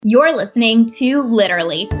You're listening to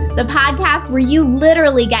Literally, the podcast where you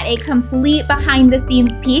literally get a complete behind-the-scenes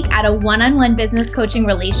peek at a one-on-one business coaching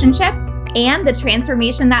relationship and the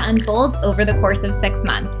transformation that unfolds over the course of 6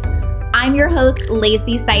 months. I'm your host,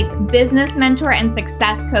 Lacey Seitz, business mentor and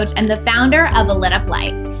success coach, and the founder of A Lit Up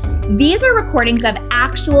Life. These are recordings of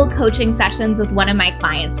actual coaching sessions with one of my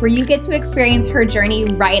clients where you get to experience her journey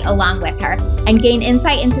right along with her and gain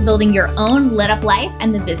insight into building your own lit up life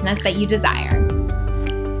and the business that you desire.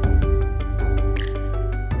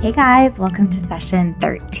 Hey guys, welcome to session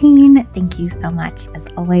 13. Thank you so much, as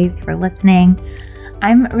always, for listening.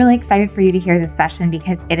 I'm really excited for you to hear this session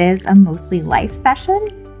because it is a mostly life session.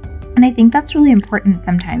 And I think that's really important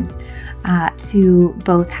sometimes to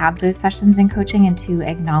both have those sessions in coaching and to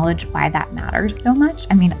acknowledge why that matters so much.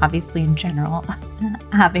 I mean, obviously in general,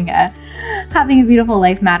 having a beautiful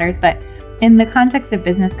life matters, but in the context of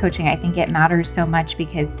business coaching, I think it matters so much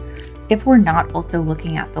because if we're not also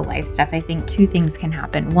looking at the life stuff, I think two things can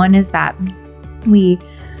happen. One is that we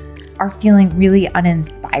are feeling really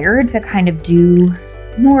uninspired to kind of do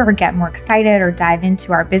more or get more excited or dive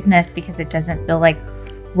into our business because it doesn't feel like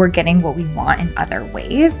we're getting what we want in other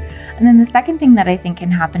ways. And then the second thing that I think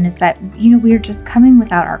can happen is that, we're just coming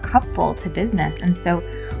without our cup full to business. And so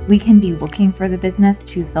we can be looking for the business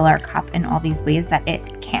to fill our cup in all these ways that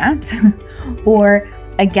it can't. Or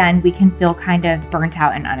again, we can feel kind of burnt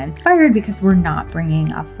out and uninspired because we're not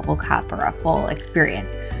bringing a full cup or a full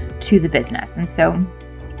experience to the business. And so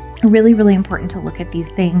really, really important to look at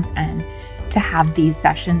these things and to have these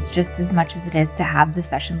sessions just as much as it is to have the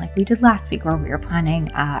session like we did last week where we were planning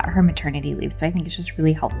her maternity leave. So I think it's just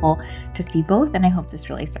really helpful to see both, and I hope this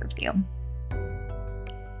really serves you.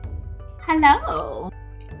 Hello.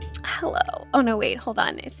 Hello. Oh no, wait, hold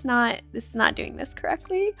on. This is not doing this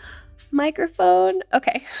correctly. Microphone.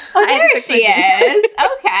 Okay. Oh, there she is.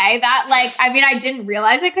 Okay. I didn't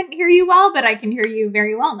realize I couldn't hear you well, but I can hear you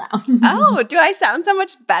very well now. Oh, do I sound so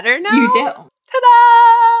much better now? You do. Ta-da!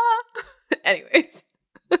 Anyways.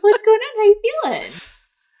 What's going on? How you feeling?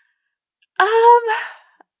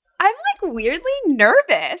 I'm weirdly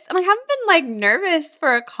nervous, and I haven't been nervous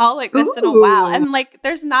for a call like this in a while. And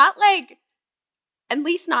there's not at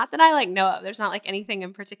least not that I know of. There's not anything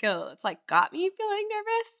in particular that's got me feeling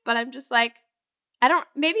nervous, but I'm just I don't,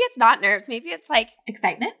 maybe it's not nerves. Maybe it's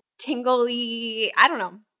excitement, tingly. I don't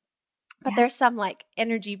know. But there's some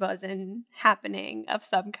energy buzzing happening of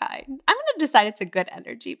some kind. I'm going to decide it's a good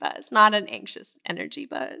energy buzz, not an anxious energy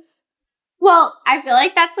buzz. Well, I feel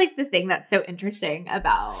like that's the thing that's so interesting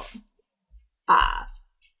about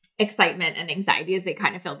excitement and anxiety is they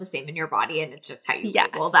kind of feel the same in your body, and it's just how you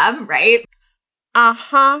label them, right?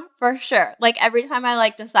 For sure. Every time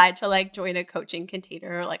I decide to join a coaching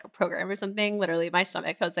container or a program or something, literally my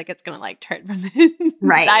stomach feels it's going to turn from the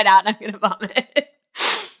inside out and I'm going to vomit.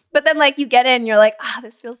 But then you get in, you're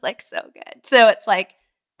this feels so good. So it's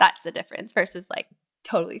that's the difference versus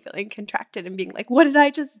totally feeling contracted and being what did I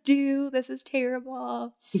just do? This is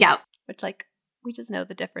terrible. Yeah. Which we just know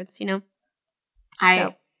the difference,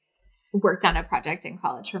 I worked on a project in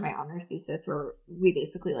college for my honors thesis where we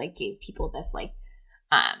basically gave people this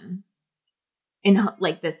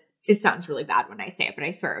this, it sounds really bad when I say it, but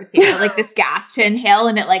I swear I was saying it, this gas to inhale,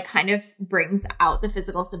 and it kind of brings out the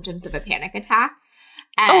physical symptoms of a panic attack.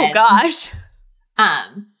 And, oh gosh.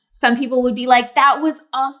 Some people would be that was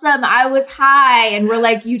awesome. I was high. And we're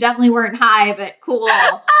you definitely weren't high, but cool.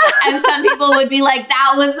 And some people would be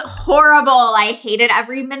that was horrible. I hated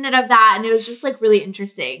every minute of that. And it was just really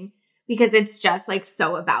interesting because it's just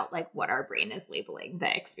so about what our brain is labeling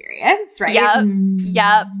the experience, right?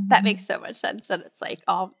 Yeah. That makes so much sense that it's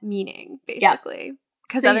all meaning basically.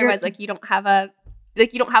 Because otherwise you don't have a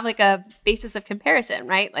basis of comparison,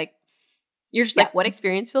 right? You're just what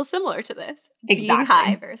experience feels similar to this? Exactly. Being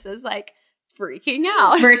high versus freaking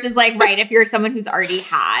out. Versus right, if you're someone who's already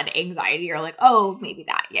had anxiety, you're oh, maybe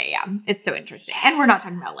that. Yeah. It's so interesting. And we're not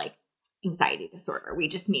talking about anxiety disorder. We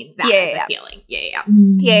just mean that as a feeling. Yeah.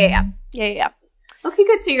 Okay,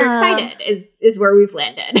 good. So you're excited is where we've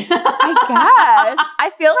landed. I guess.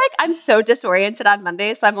 I feel I'm so disoriented on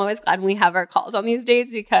Monday, so I'm always glad when we have our calls on these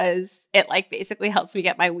days because it basically helps me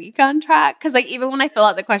get my week on track. Because even when I fill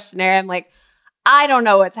out the questionnaire, I'm I don't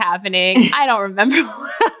know what's happening. I don't remember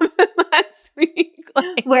what happened last week.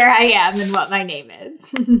 Where I am and what my name is.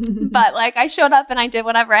 But I showed up and I did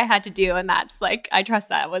whatever I had to do, and that's I trust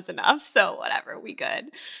that was enough. So whatever, we good.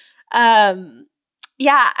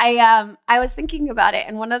 Yeah, I was thinking about it,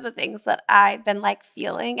 and one of the things that I've been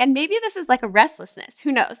feeling, and maybe this is a restlessness,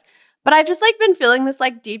 who knows, but I've just been feeling this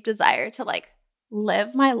deep desire to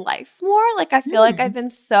live my life more. I feel I've been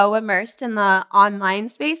so immersed in the online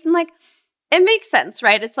space, and it makes sense,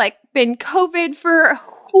 right? It's like been COVID for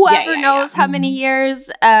whoever knows how many years.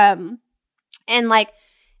 And like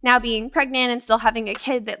now being pregnant and still having a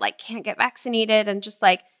kid that like can't get vaccinated, and just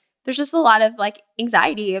like there's just a lot of like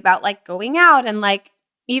anxiety about like going out, and like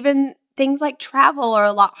even things like travel are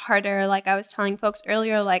a lot harder. Like I was telling folks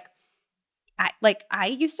earlier, like I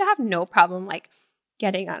used to have no problem like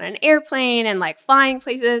getting on an airplane and like flying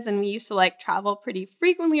places, and we used to like travel pretty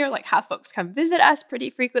frequently or like have folks come visit us pretty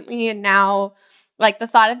frequently. And now like the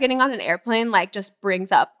thought of getting on an airplane like just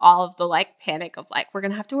brings up all of the like panic of like we're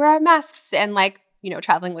gonna have to wear our masks, and like, you know,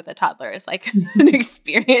 traveling with a toddler is like an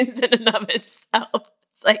experience in and of itself.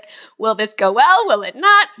 It's like, will this go well? Will it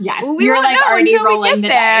not? Yes, we you're like already rolling the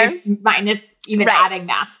there. dice, minus even adding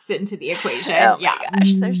masks into the equation. Oh my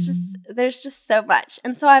gosh, there's just so much.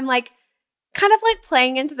 And so I'm like kind of like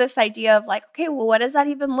playing into this idea of like, okay, well, what does that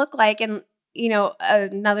even look like? And, you know,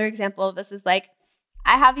 another example of this is like,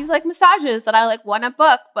 I have these like massages that I like want to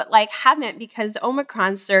book, but like haven't because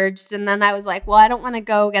Omicron surged. And then I was like, well, I don't want to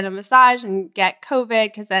go get a massage and get COVID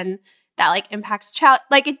because then that like impacts child.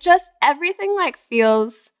 Like it just, everything like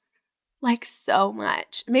feels like so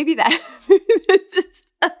much. Maybe that this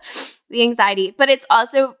is the anxiety, but it's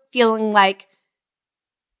also feeling like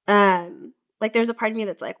there's a part of me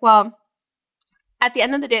that's like, well, at the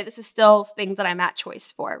end of the day, this is still things that I'm at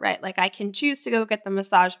choice for, right? Like I can choose to go get the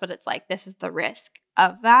massage, but it's like, this is the risk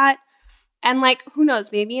of that. And like, who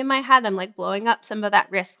knows, maybe in my head, I'm like blowing up some of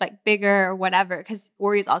that risk, like bigger or whatever. Because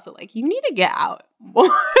Ori's also like, you need to get out more.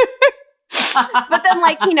 But then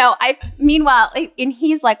like, you know, meanwhile, and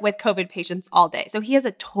he's like with COVID patients all day. So he has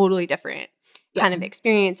a totally different kind of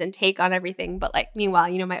experience and take on everything. But like, meanwhile,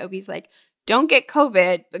 you know, my OB's like, don't get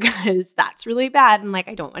COVID because that's really bad. And like,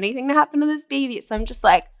 I don't want anything to happen to this baby. So I'm just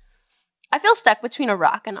like, I feel stuck between a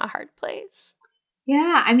rock and a hard place.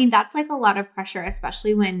 Yeah. I mean, that's like a lot of pressure,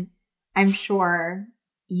 especially when I'm sure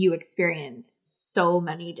you experience so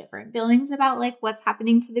many different feelings about like what's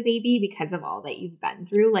happening to the baby because of all that you've been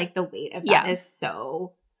through. Like the weight of that is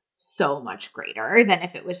so much greater than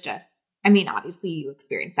if it was just, I mean, obviously you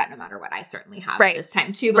experience that no matter what. I certainly have at this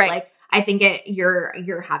time too, but like, I think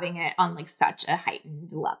you're having it on like such a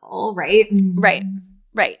heightened level, right?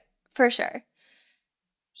 Right. For sure.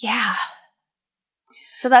 Yeah.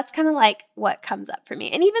 So that's kind of like what comes up for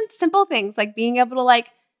me. And even simple things like being able to like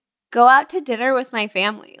go out to dinner with my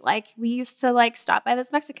family. Like we used to like stop by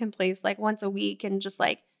this Mexican place like once a week, and just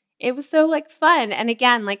like it was so like fun. And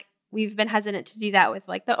again, like we've been hesitant to do that with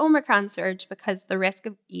like the Omicron surge because the risk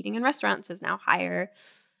of eating in restaurants is now higher.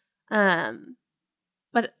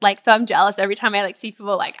 But like, so I'm jealous every time I like see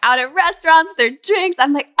people like out at restaurants, their drinks.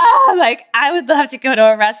 I'm like, oh, like I would love to go to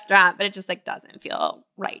a restaurant, but it just like doesn't feel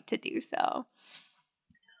right to do so.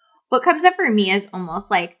 What comes up for me is almost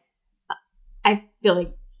like, I feel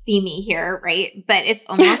like themey here, right? But it's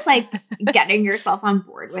almost like getting yourself on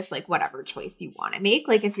board with like whatever choice you want to make.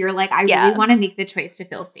 Like if you're like, I really want to make the choice to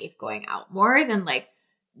feel safe going out more, than like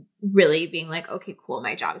really being like, okay, cool,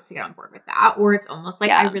 my job is to get on board with that. Or it's almost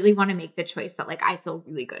like I really want to make the choice that like I feel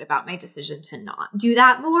really good about my decision to not do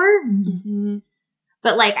that more. Mm-hmm.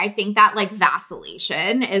 But like I think that like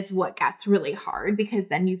vacillation is what gets really hard, because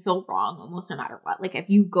then you feel wrong almost no matter what. Like if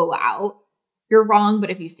you go out, you're wrong, but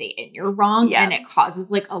if you stay in, you're wrong, and it causes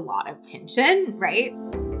like a lot of tension, right?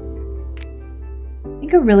 I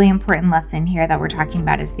think a really important lesson here that we're talking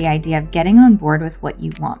about is the idea of getting on board with what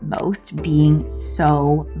you want most being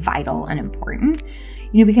so vital and important.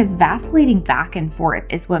 You know, because vacillating back and forth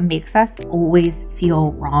is what makes us always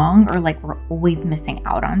feel wrong, or like we're always missing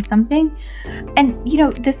out on something. And, you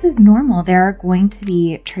know, this is normal. There are going to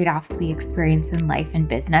be trade-offs we experience in life and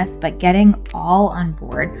business, but getting all on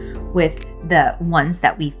board with the ones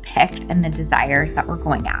that we've picked and the desires that we're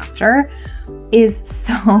going after is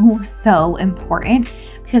so important,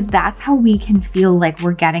 because that's how we can feel like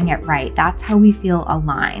we're getting it right. That's how we feel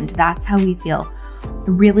aligned. That's how we feel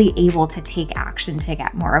really able to take action to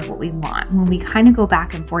get more of what we want. When we kind of go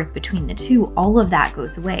back and forth between the two, all of that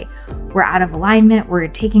goes away. We're out of alignment. We're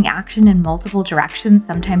taking action in multiple directions,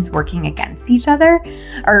 sometimes working against each other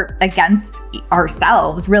or against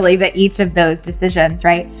ourselves, really, that each of those decisions,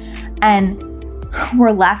 right? And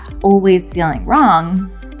we're left always feeling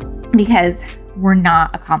wrong because we're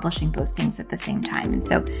not accomplishing both things at the same time. And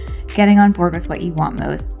so getting on board with what you want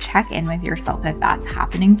most, check in with yourself if that's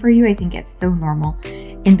happening for you. I think it's so normal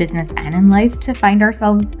in business and in life to find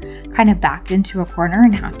ourselves kind of backed into a corner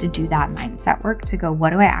and have to do that mindset work to go,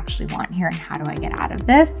 what do I actually want here and how do I get out of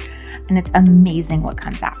this? And it's amazing what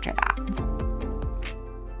comes after that.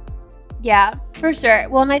 Yeah, for sure.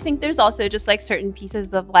 Well, and I think there's also just like certain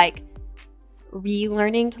pieces of like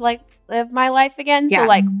relearning to like live my life again. Yeah. So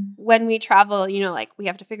like when we travel, you know, like we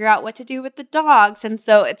have to figure out what to do with the dogs. And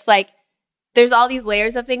so it's like there's all these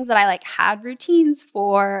layers of things that I like had routines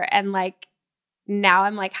for, and like now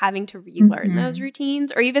I'm like having to relearn those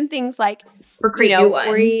routines, or even things like or create new ones.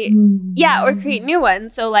 Or create new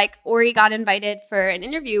ones. So like Ori got invited for an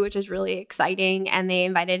interview, which is really exciting, and they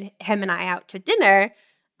invited him and I out to dinner.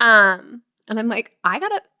 And I'm like, I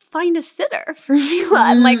gotta find a sitter for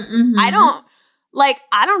Mila. And like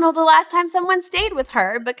I don't know the last time someone stayed with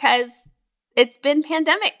her, because it's been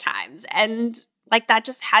pandemic times, and like that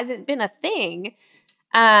just hasn't been a thing.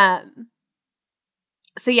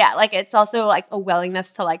 So yeah, like it's also like a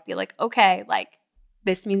willingness to like be like, okay, like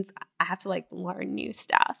this means I have to like learn new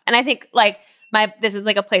stuff. And I think like this is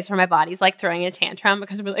like a place where my body's like throwing a tantrum,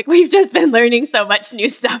 because we've just been learning so much new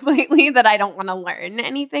stuff lately that I don't want to learn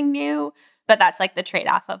anything new. But that's like the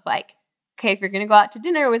trade-off of like, okay, if you're going to go out to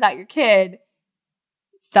dinner without your kid,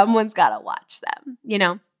 someone's got to watch them, you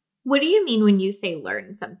know? What do you mean when you say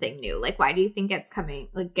learn something new? Like, why do you think it's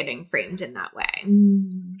getting framed in that way?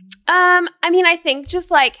 I mean, I think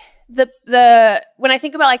just like the when I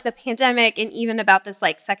think about like the pandemic, and even about this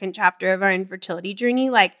like second chapter of our infertility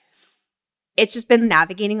journey, like it's just been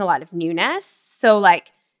navigating a lot of newness. So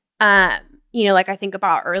like, you know, like I think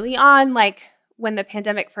about early on, like when the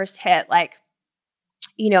pandemic first hit, like,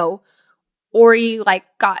 you know, Ori like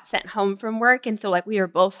got sent home from work, and so like we were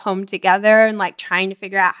both home together and like trying to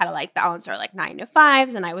figure out how to like balance our like 9 to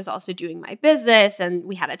 5s, and I was also doing my business, and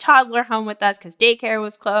we had a toddler home with us because daycare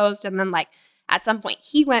was closed. And then like at some point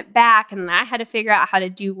he went back, and then I had to figure out how to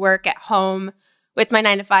do work at home with my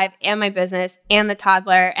 9 to 5 and my business and the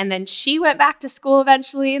toddler. And then she went back to school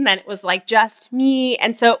eventually, and then it was like just me.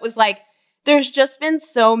 And so it was like there's just been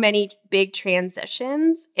so many big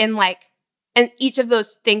transitions in like, and each of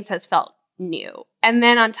those things has felt new. And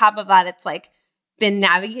then on top of that, it's like been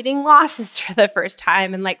navigating losses for the first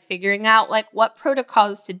time, and like figuring out like what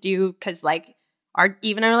protocols to do, because like our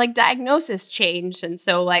like diagnosis changed, and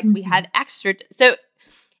so like we had extra. So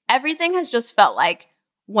everything has just felt like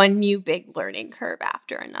one new big learning curve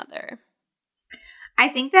after another. I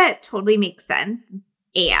think that totally makes sense,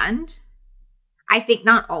 and I think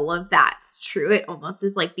not all of that's true. It almost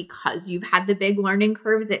is like because you've had the big learning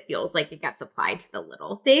curves, it feels like it gets applied to the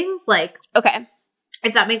little things. Like, okay,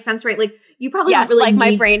 if that makes sense, right? Like you probably don't really like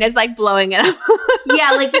my brain is like blowing it up.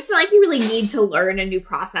 Yeah, like it's not like you really need to learn a new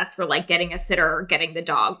process for like getting a sitter or getting the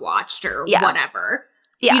dog watched or whatever.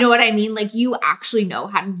 Yeah. You know what I mean? Like you actually know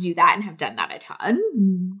how to do that and have done that a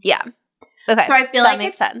ton. Yeah. Okay. So I feel that like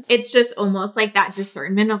makes sense. It's just almost like that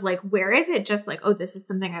discernment of like, where is it just like, oh, this is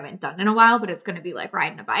something I haven't done in a while, but it's going to be like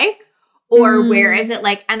riding a bike? Or where is it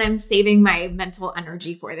like, and I'm saving my mental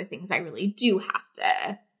energy for the things I really do have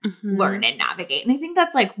to learn and navigate. And I think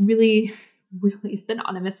that's like really, really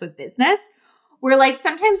synonymous with business, where like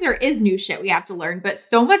sometimes there is new shit we have to learn, but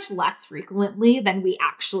so much less frequently than we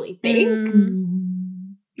actually think.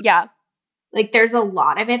 Yeah. Like there's a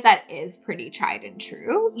lot of it that is pretty tried and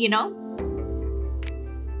true, you know?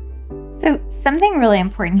 So something really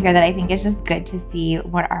important here that I think is just good to see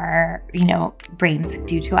what our, you know, brains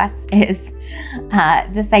do to us is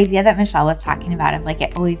this idea that Michelle was talking about of like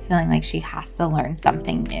it always feeling like she has to learn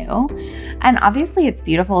something new. And obviously it's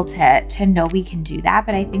beautiful to know we can do that.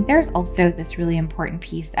 But I think there's also this really important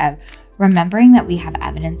piece of remembering that we have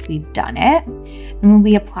evidence we've done it. And when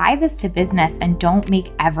we apply this to business and don't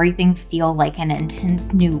make everything feel like an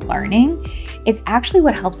intense new learning, it's actually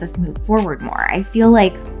what helps us move forward more. I feel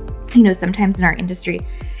like, you know, sometimes in our industry,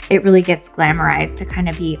 it really gets glamorized to kind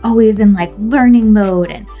of be always in like learning mode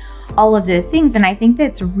and all of those things. And I think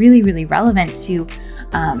that's really, really relevant to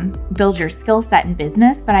build your skill set in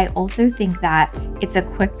business. But I also think that it's a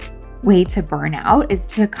quick way to burn out is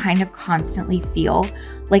to kind of constantly feel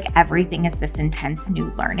like everything is this intense new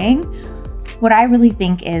learning. What I really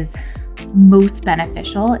think is most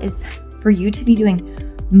beneficial is for you to be doing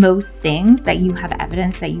most things that you have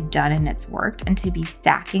evidence that you've done and it's worked, and to be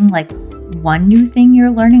stacking like one new thing you're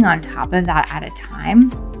learning on top of that at a time,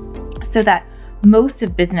 so that most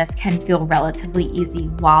of business can feel relatively easy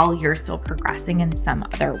while you're still progressing in some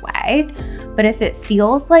other way. But if it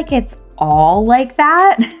feels like it's all like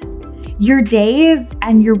that, your days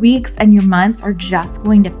and your weeks and your months are just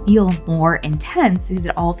going to feel more intense because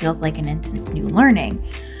it all feels like an intense new learning.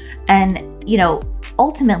 And, you know,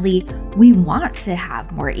 ultimately, we want to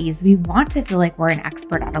have more ease. We want to feel like we're an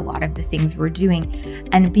expert at a lot of the things we're doing.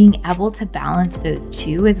 And being able to balance those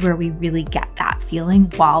two is where we really get that feeling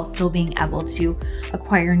while still being able to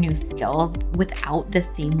acquire new skills without the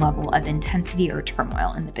same level of intensity or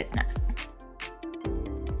turmoil in the business.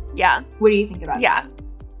 Yeah. What do you think about that?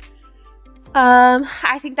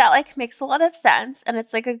 I think that like makes a lot of sense, and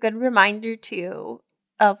it's like a good reminder too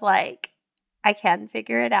of like I can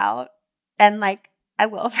figure it out, and like I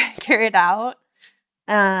will figure it out.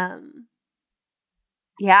 Yeah.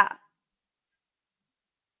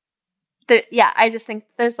 I just think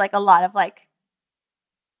there's like a lot of like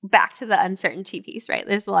back to the uncertainty piece, right?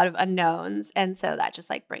 There's a lot of unknowns, and so that just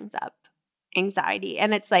like brings up anxiety,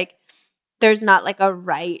 and it's like there's not like a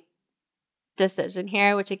right decision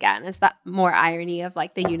here, which again is that more irony of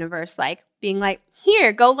like the universe like being like,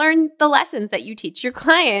 here, go learn the lessons that you teach your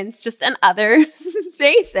clients just in other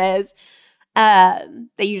spaces, that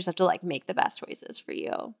you just have to like make the best choices for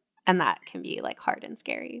you, and that can be like hard and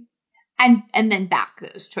scary. And then back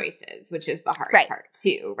those choices, which is the hard part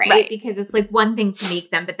too, right? Because it's like one thing to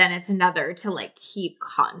make them, but then it's another to like keep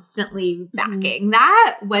constantly backing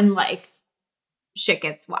that when like shit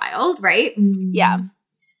gets wild, right? Yeah,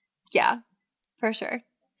 for sure.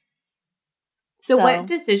 So what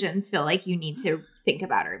decisions feel like you need to think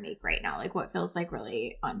about or make right now? Like what feels like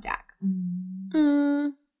really on deck?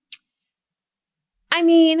 I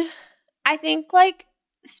mean, I think like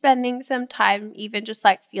spending some time even just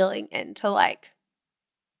like feeling into like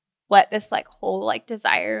what this like whole like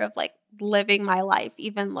desire of like living my life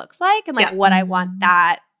even looks like, and like what I want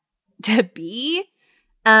that to be.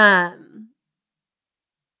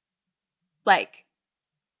 Like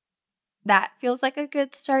that feels like a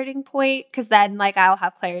good starting point, because then like I'll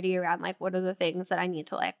have clarity around like what are the things that I need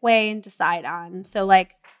to like weigh and decide on. So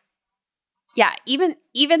like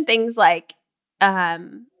even things like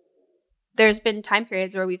there's been time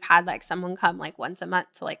periods where we've had like someone come like once a month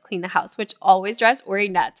to like clean the house, which always drives Ori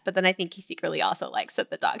nuts. But then I think he secretly also likes that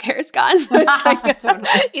the dog hair is gone. So like, totally.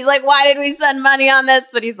 He's like, why did we spend money on this?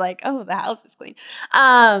 But he's like, oh, the house is clean.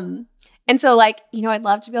 And so like, you know, I'd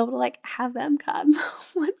love to be able to like have them come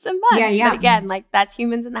once a month. Yeah. But again, like that's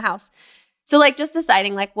humans in the house. So like just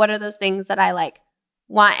deciding like what are those things that I like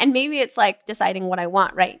want. And maybe it's like deciding what I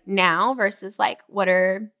want right now versus like what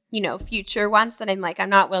are, you know, future ones that I'm like, I'm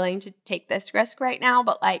not willing to take this risk right now.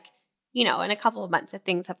 But like, you know, in a couple of months, if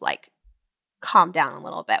things have like calmed down a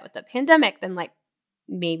little bit with the pandemic, then like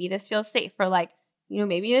maybe this feels safe, or like, you know,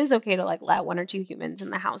 maybe it is okay to like let 1 or 2 humans in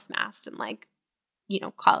the house masked and like, you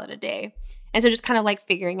know, call it a day. And so just kind of like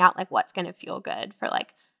figuring out like what's going to feel good for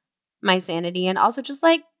like my sanity, and also just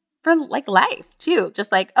like for like life too.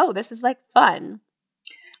 Just like, oh, this is like fun.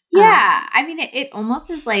 Yeah. I mean, it almost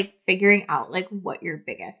is like figuring out like what your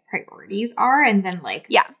biggest priorities are. And then like,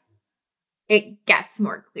 it gets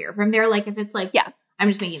more clear from there. Like if it's like, I'm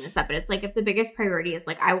just making this up, but it's like if the biggest priority is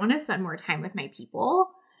like, I want to spend more time with my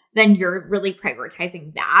people, then you're really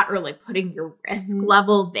prioritizing that, or like putting your risk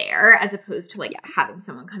level there as opposed to like having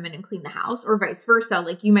someone come in and clean the house, or vice versa.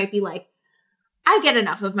 Like you might be like, I get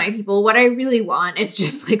enough of my people. What I really want is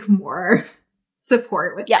just like more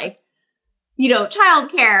support with like, you know,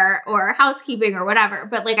 childcare or housekeeping or whatever.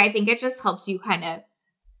 But like, I think it just helps you kind of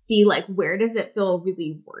see like, where does it feel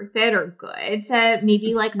really worth it or good to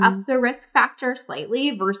maybe like up the risk factor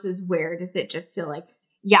slightly versus where does it just feel like,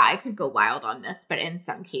 yeah, I could go wild on this, but in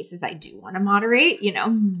some cases I do want to moderate, you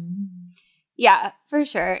know? Yeah, for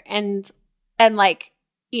sure. And like,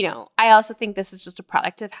 you know, I also think this is just a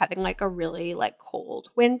product of having like a really like cold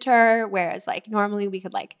winter, whereas like normally we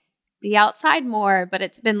could like be outside more, but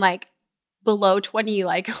it's been like below 20,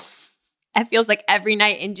 like it feels like every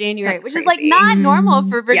night in January, which is like not normal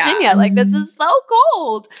for Virginia. Like this is so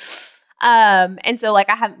cold. And so like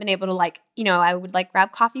I haven't been able to like, you know, I would like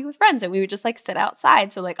grab coffee with friends and we would just like sit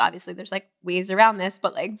outside. So like obviously there's like ways around this,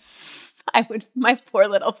 but like my poor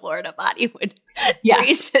little Florida body would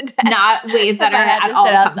freeze to death. Not ways that are at all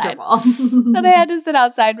comfortable. But I had to sit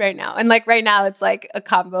outside right now. And like right now it's like a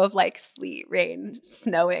combo of like sleet, rain,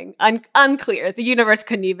 snowing, unclear. The universe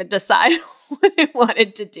couldn't even decide what it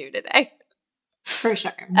wanted to do today. For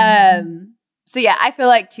sure. So yeah, I feel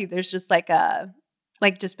like too, there's just like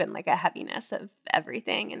just been like a heaviness of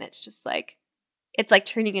everything. And it's just like, it's like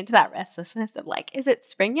turning into that restlessness of like, is it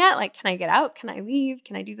spring yet? Like, can I get out? Can I leave?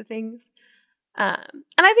 Can I do the things? And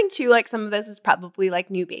I think too, like some of this is probably like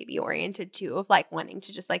new baby oriented too, of like wanting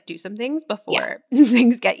to just like do some things before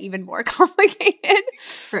things get even more complicated.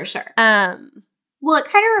 For sure. Well, it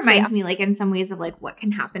kind of reminds me like in some ways of like what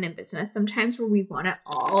can happen in business sometimes where we want it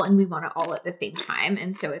all and we want it all at the same time.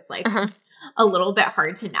 And so it's like a little bit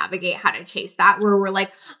hard to navigate how to chase that, where we're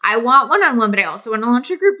like, I want one-on-one, but I also want to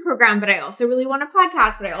launch a group program, but I also really want a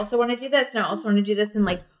podcast, but I also want to do this and I also want to do this. And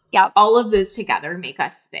like, all of those together make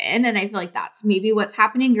us spin. And I feel like that's maybe what's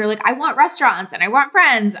happening. You're like, I want restaurants and I want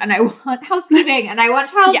friends and I want housekeeping and I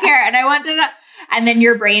want childcare and I want And then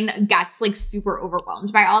your brain gets like super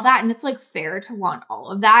overwhelmed by all that. And it's like fair to want all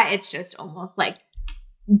of that. It's just almost like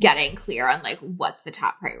getting clear on like what's the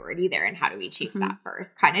top priority there and how do we chase that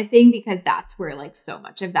first kind of thing, because that's where like so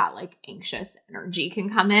much of that like anxious energy can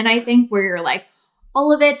come in, I think, where you're like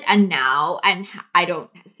all of it and now, and I don't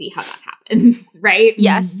see how that happens, right?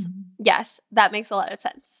 Yes, that makes a lot of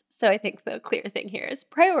sense. So I think the clear thing here is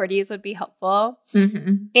priorities would be helpful.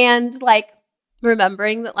 And like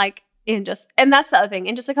remembering that like and that's the other thing.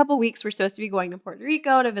 In just a couple weeks, we're supposed to be going to Puerto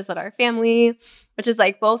Rico to visit our family, which is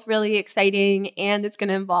like both really exciting. And it's going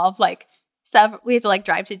to involve like we have to like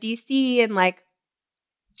drive to DC and like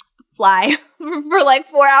fly for like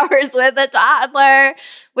 4 hours with a toddler,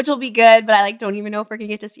 which will be good. But I like don't even know if we're going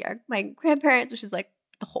to get to see my grandparents, which is like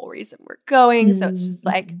the whole reason we're going. So it's just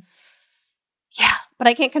like, yeah, but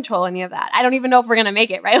I can't control any of that. I don't even know if we're going to make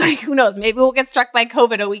it, right? Like, who knows? Maybe we'll get struck by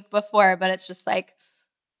COVID a week before, but it's just like,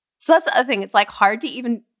 so that's the other thing. It's like hard to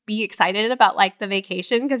even be excited about like the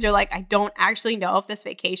vacation because you're like, I don't actually know if this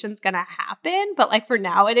vacation's going to happen, but like for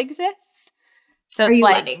now it exists. So are you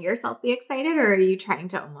like, letting yourself be excited or are you trying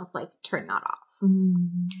to almost like turn that off?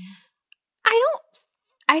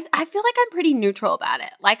 I feel like I'm pretty neutral about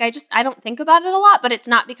it. Like I don't think about it a lot, but it's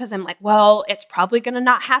not because I'm like, well, it's probably going to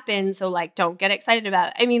not happen. So like, don't get excited about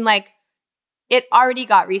it. I mean, like it already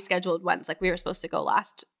got rescheduled once. Like we were supposed to go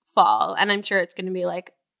last fall and I'm sure it's going to be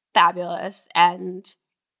like fabulous, and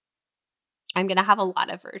I'm gonna have a lot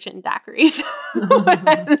of virgin daiquiris when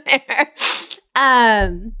I'm there.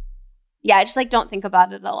 Yeah, I just like don't think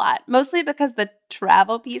about it a lot, mostly because the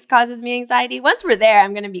travel piece causes me anxiety. Once we're there,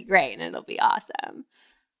 I'm gonna be great and it'll be awesome.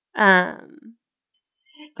 But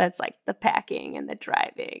it's like the packing and the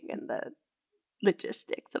driving and the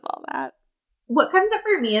logistics of all that. What comes up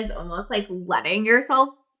for me is almost like letting yourself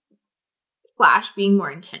 / being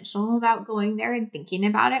more intentional about going there and thinking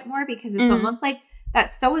about it more, because it's almost like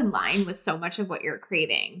that's so in line with so much of what you're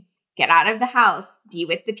craving. Get out of the house, be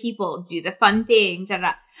with the people, do the fun thing,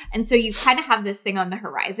 and so you kind of have this thing on the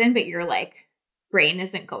horizon, but your like brain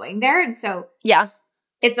isn't going there. And so yeah,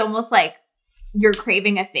 it's almost like you're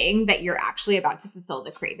craving a thing that you're actually about to fulfill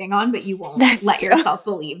the craving on, but you won't let yourself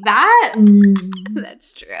believe that.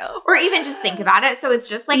 That's true. Or even just think about it. So it's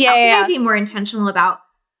just like, how can I be more intentional about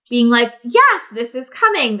being like, yes, this is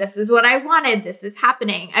coming. This is what I wanted. This is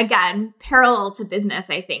happening. Again, parallel to business,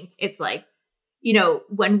 I think it's like, you know,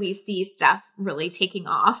 when we see stuff really taking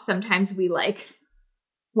off, sometimes we like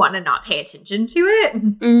want to not pay attention to it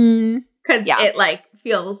because it like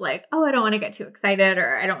feels like, oh, I don't want to get too excited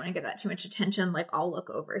or I don't want to give that too much attention. Like I'll look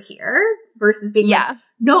over here versus being like,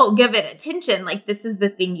 no, give it attention. Like this is the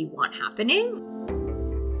thing you want happening.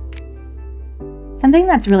 Something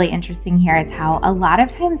that's really interesting here is how a lot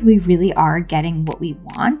of times we really are getting what we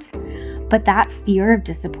want, but that fear of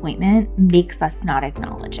disappointment makes us not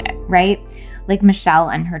acknowledge it, right? Like Michelle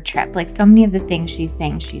and her trip, like so many of the things she's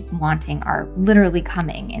saying she's wanting are literally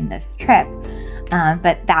coming in this trip.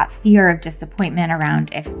 But that fear of disappointment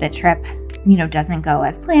around if the trip, you know, doesn't go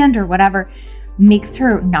as planned or whatever makes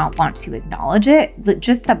her not want to acknowledge it,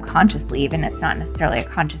 just subconsciously, even it's not necessarily a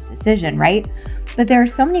conscious decision, right? But there are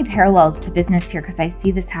so many parallels to business here because I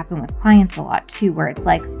see this happen with clients a lot too, where it's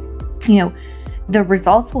like, you know, the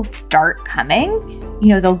results will start coming, you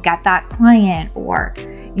know, they'll get that client or,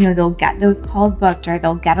 you know, they'll get those calls booked or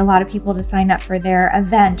they'll get a lot of people to sign up for their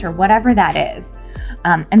event or whatever that is.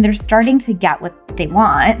 And they're starting to get what they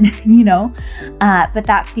want, you know, but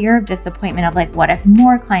that fear of disappointment of like, what if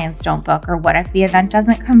more clients don't book or what if the event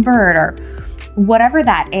doesn't convert or whatever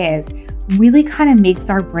that is, really kind of makes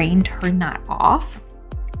our brain turn that off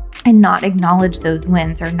and not acknowledge those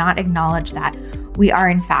wins or not acknowledge that we are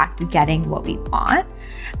in fact getting what we want.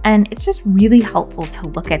 And it's just really helpful to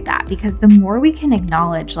look at that because the more we can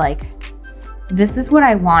acknowledge like, this is what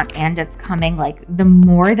I want and it's coming, like the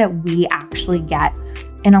more that we actually get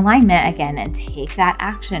in alignment again and take that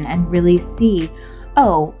action and really see,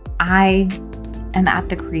 oh, I am at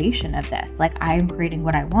the creation of this. Like I am creating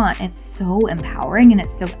what I want. It's so empowering and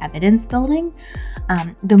it's so evidence building.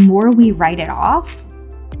 The more we write it off,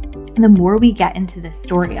 the more we get into this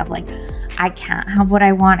story of like, I can't have what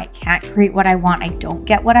I want. I can't create what I want. I don't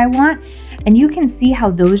get what I want. And you can see how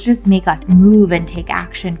those just make us move and take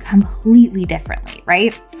action completely differently,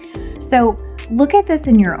 right? So look at this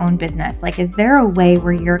in your own business. Like, is there a way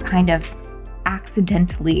where you're kind of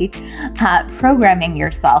accidentally programming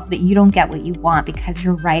yourself that you don't get what you want because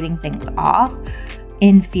you're writing things off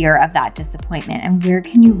in fear of that disappointment? And where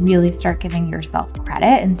can you really start giving yourself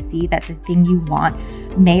credit and see that the thing you want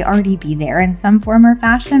may already be there in some form or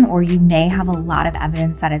fashion, or you may have a lot of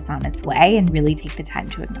evidence that it's on its way, and really take the time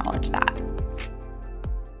to acknowledge that.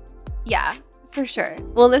 Yeah. For sure.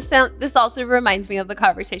 Well, this also reminds me of the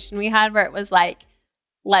conversation we had where it was like,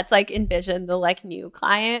 let's like envision the like new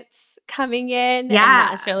clients coming in and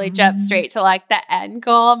not necessarily jump straight to like the end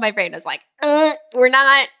goal. My brain is like, we're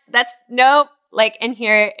not, that's nope. Like, and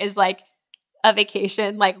here is like a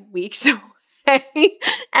vacation like weeks away.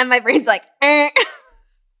 And my brain's like,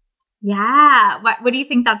 Yeah. What do you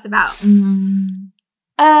think that's about?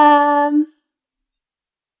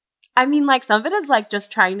 I mean, like, some of it is, like,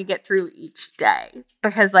 just trying to get through each day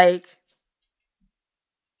because, like,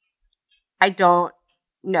 I don't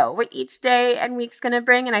know what each day and week's going to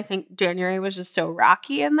bring, and I think January was just so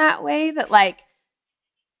rocky in that way that, like,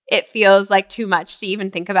 it feels, like, too much to even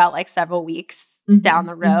think about, like, several weeks down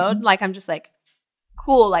the road. Like, I'm just, like,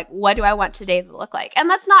 cool, like, what do I want today to look like? And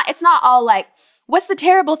it's not all, like, what's the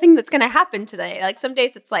terrible thing that's going to happen today? Like, some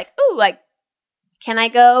days it's, like, ooh, like, can I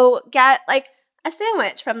go get, like, a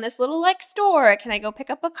sandwich from this little like store? Can I go pick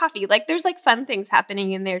up a coffee? Like there's like fun things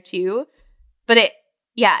happening in there too. But it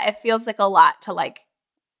feels like a lot to like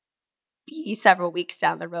be several weeks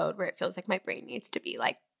down the road where it feels like my brain needs to be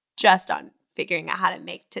like just on figuring out how to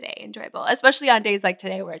make today enjoyable, especially on days like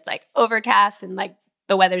today where it's like overcast and like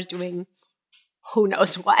the weather's doing who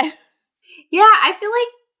knows what. Yeah, I feel like,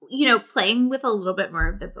 playing with a little bit more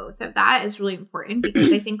of the both of that is really important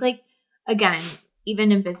because I think like, again,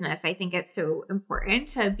 even in business, I think it's so important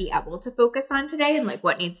to be able to focus on today and like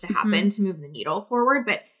what needs to happen to move the needle forward.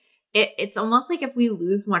 But it's almost like if we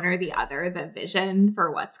lose one or the other, the vision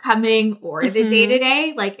for what's coming or the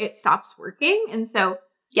day-to-day, like it stops working. And so,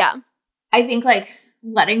 yeah, I think like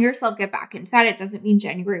letting yourself get back into that, it doesn't mean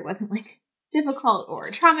January wasn't like difficult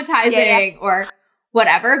or traumatizing or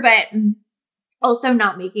whatever, but also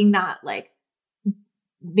not making that like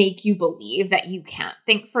make you believe that you can't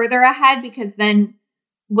think further ahead, because then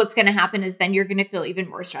what's going to happen is then you're going to feel even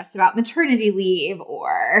more stressed about maternity leave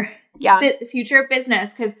or the future of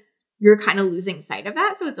business because you're kind of losing sight of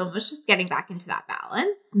that. So it's almost just getting back into that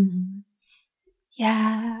balance.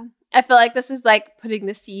 Yeah. I feel like this is like putting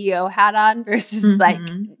the CEO hat on versus like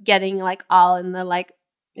getting like all in the like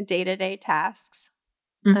day-to-day tasks.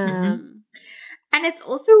 And it's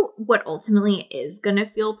also what ultimately is going to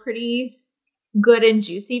feel pretty good and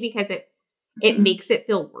juicy because it makes it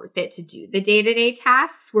feel worth it to do the day-to-day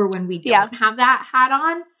tasks, where when we don't have that hat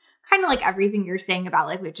on, kind of like everything you're saying about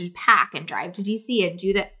like we have to pack and drive to DC and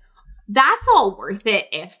do that, that's all worth it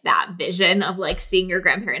if that vision of like seeing your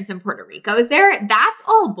grandparents in Puerto Rico is there. That's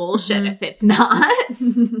all bullshit if it's not.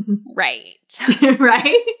 Right.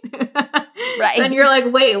 Right? Right. Then you're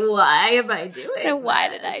like, wait, why am I doing and why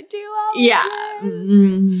did I do all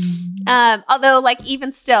this? Although like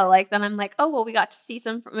even still, like then I'm like, oh well, we got to see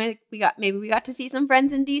some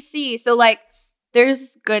friends in DC. So like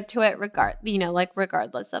there's good to it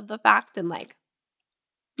regardless of the fact. And like,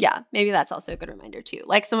 yeah, maybe that's also a good reminder too.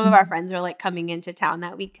 Like some of our friends are like coming into town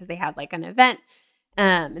that week because they had like an event.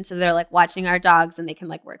 And so they're like watching our dogs and they can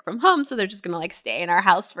like work from home. So they're just going to like stay in our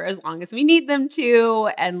house for as long as we need them to.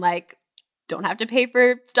 And like, don't have to pay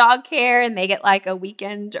for dog care, and they get like a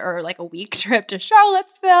weekend or like a week trip to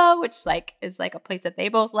Charlottesville, which like is like a place that they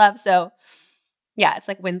both love. So yeah, it's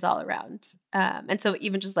like wins all around. And so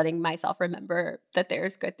even just letting myself remember that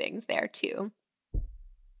there's good things there too.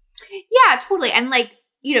 Yeah, totally. And like,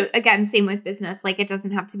 again, same with business. Like it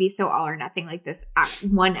doesn't have to be so all or nothing. Like this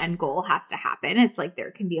one end goal has to happen. It's like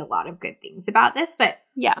there can be a lot of good things about this. But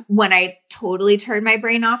yeah, when I totally turn my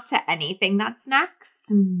brain off to anything that's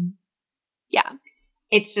next,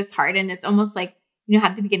 it's just hard. And it's almost like,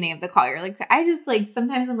 at the beginning of the call, you're like, I just like,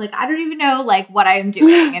 sometimes I'm like, I don't even know like what I'm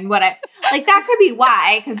doing and what I like, that could be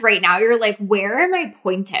why. Cause right now you're like, where am I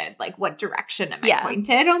pointed? Like what direction am I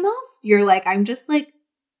pointed almost? You're like, I'm just like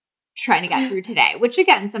trying to get through today, which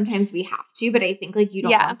again, sometimes we have to, but I think like you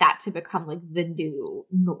don't want that to become like the new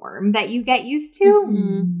norm that you get used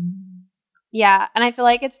to. Yeah. And I feel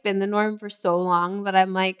like it's been the norm for so long that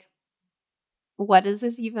I'm like, what does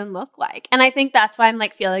this even look like? And I think that's why I'm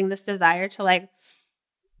like feeling this desire to like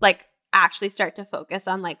actually start to focus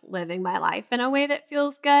on like living my life in a way that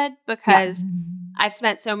feels good, because I've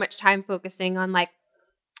spent so much time focusing on like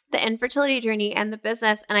the infertility journey and the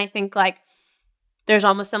business. And I think like there's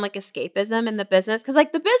almost some like escapism in the business, because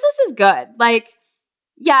like the business is good. Like,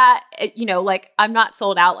 like I'm not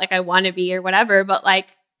sold out like I want to be or whatever, but like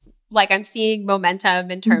I'm seeing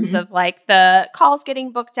momentum in terms of like the calls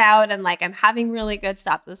getting booked out, and like I'm having really good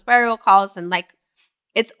Stop the Spiral calls, and like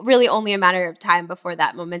it's really only a matter of time before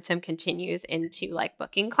that momentum continues into like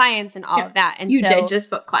booking clients and all of that. And you did just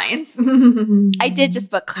book clients. I did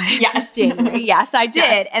just book clients. Yes, January. Yes, I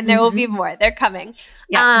did, and there will be more. They're coming.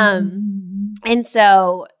 Yeah. And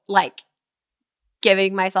so like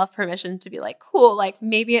giving myself permission to be like, cool, like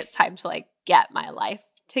maybe it's time to like get my life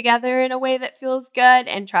together in a way that feels good,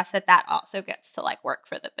 and trust that that also gets to like work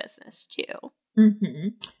for the business too. Mm-hmm.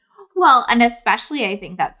 Well, and especially I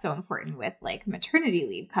think that's so important with like maternity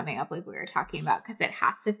leave coming up, like we were talking about, because it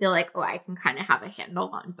has to feel like, oh, I can kind of have a handle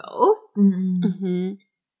on both. Mm-hmm.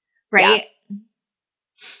 Right?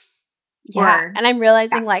 Yeah. And I'm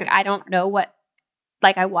realizing like I don't know what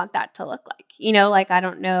like I want that to look like. You know, like I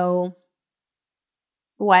don't know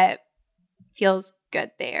what feels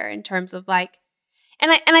good there in terms of like,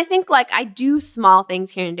 and I think like I do small things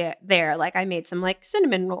here and there. Like I made some like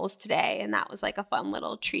cinnamon rolls today, and that was like a fun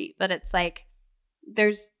little treat. But it's like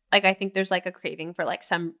there's like I think there's like a craving for like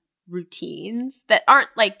some routines that aren't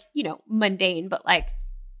like, you know, mundane, but like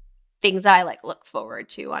things that I like look forward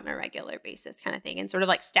to on a regular basis kind of thing, and sort of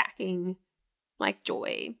like stacking like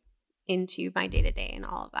joy into my day-to-day and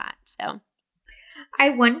all of that. So I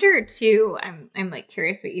wonder too, I'm like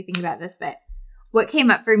curious what you think about this, but what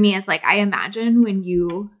came up for me is like, I imagine when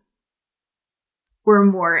you were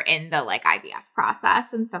more in the like IVF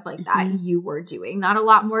process and stuff like that, you were doing that a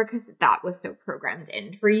lot more because that was so programmed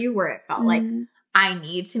in for you, where it felt like I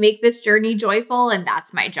need to make this journey joyful and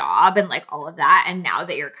that's my job and like all of that. And now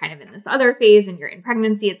that you're kind of in this other phase and you're in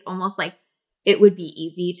pregnancy, it's almost like it would be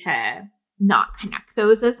easy to not connect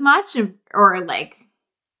those as much or like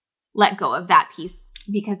let go of that piece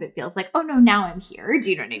because it feels like, oh no, now I'm here. Do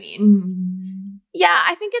you know what I mean? Yeah,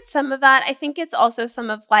 I think it's some of that. I think it's also some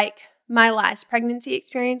of like my last pregnancy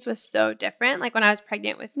experience was so different. Like when I was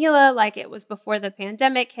pregnant with Mila, like it was before the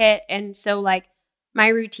pandemic hit. And so like my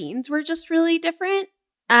routines were just really different.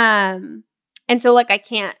 And so like I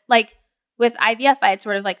can't like with IVF, I had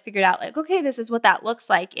sort of like figured out like, okay, this is what that looks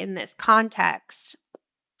like in this context.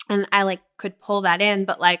 And I like could pull that in,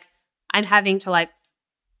 but like I'm having to like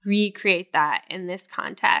recreate that in this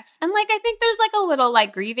context. And like I think there's like a little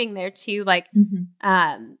like grieving there too. Like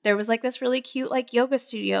there was like this really cute like yoga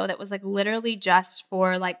studio that was like literally just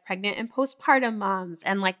for like pregnant and postpartum moms.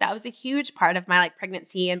 And like that was a huge part of my like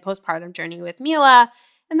pregnancy and postpartum journey with Mila.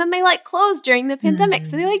 And then they like closed during the pandemic.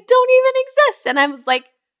 So they like don't even exist. And I was like,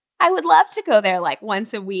 I would love to go there like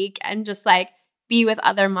once a week and just like be with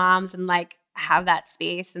other moms and like have that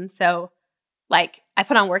space. And so like I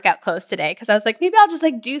put on workout clothes today because I was like, maybe I'll just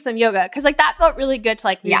like do some yoga because like that felt really good to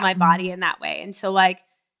like move my body in that way. And so like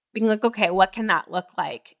being like, okay, what can that look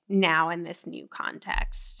like now in this new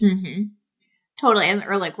context? Totally. And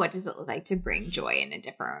or like, what does it look like to bring joy in a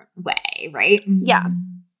different way, right? Yeah.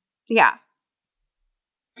 Yeah.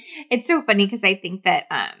 It's so funny because I think that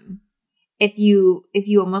if you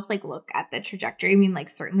almost like look at the trajectory, I mean, like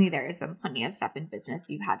certainly there has been plenty of stuff in business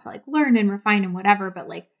you've had to like learn and refine and whatever, but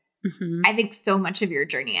like I think so much of your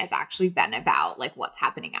journey has actually been about like what's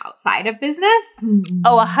happening outside of business.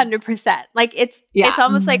 Oh, 100%. Like it's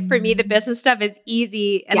almost like for me, the business stuff is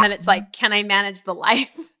easy. And then it's like, can I manage the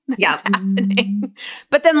life that's happening?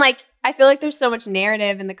 But then like, I feel like there's so much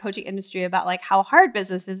narrative in the coaching industry about like how hard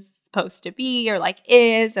business is supposed to be or like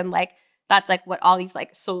is. And like, that's like what all these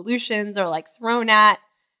like solutions are like thrown at.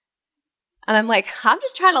 And I'm like, I'm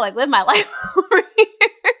just trying to like live my life over here.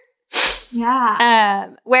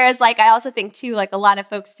 Yeah. Whereas like I also think too, like a lot of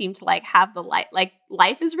folks seem to like have the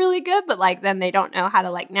life is really good, but like then they don't know how to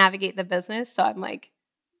like navigate the business. So I'm like,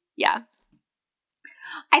 yeah.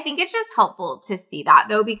 I think it's just helpful to see that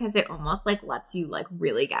though, because it almost like lets you like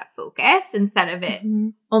really get focused instead of it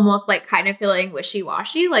almost like kind of feeling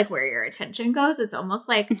wishy-washy, like where your attention goes. It's almost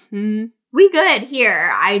like we good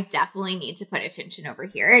here. I definitely need to put attention over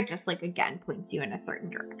here. It just like, again, points you in a certain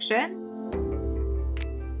direction.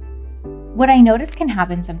 What I notice can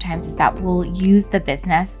happen sometimes is that we'll use the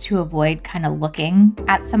business to avoid kind of looking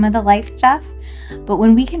at some of the life stuff. But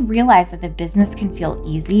when we can realize that the business can feel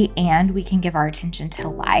easy and we can give our attention to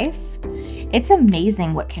life, it's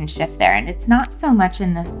amazing what can shift there. And it's not so much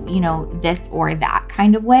in this, this or that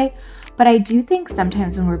kind of way. But I do think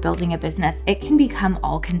sometimes when we're building a business, it can become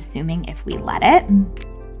all consuming if we let it.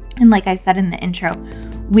 And like I said in the intro,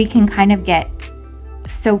 we can kind of get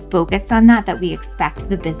so focused on that we expect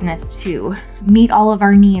the business to meet all of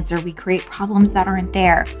our needs, or we create problems that aren't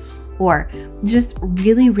there, or just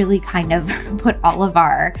really, really kind of put all of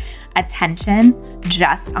our attention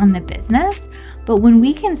just on the business. But when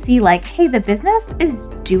we can see like, hey, the business is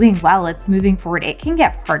doing well, it's moving forward, it can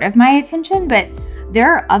get part of my attention, but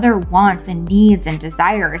there are other wants and needs and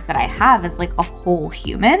desires that I have as like a whole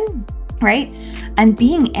human, right? And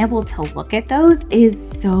being able to look at those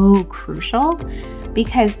is so crucial.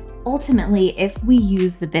 Because ultimately, if we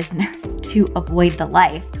use the business to avoid the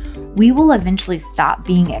life, we will eventually stop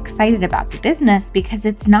being excited about the business because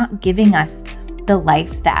it's not giving us the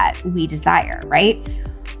life that we desire, right?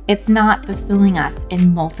 It's not fulfilling us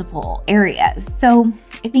in multiple areas. So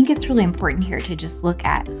I think it's really important here to just look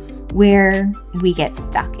at where we get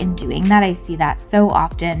stuck in doing that. I see that so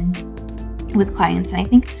often with clients. And I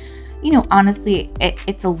think, honestly,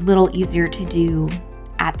 it's a little easier to do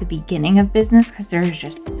at the beginning of business because there's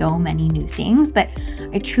just so many new things. But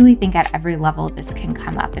I truly think at every level this can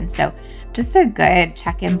come up. And so just a good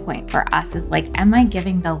check-in point for us is like, am I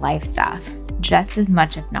giving the life stuff just as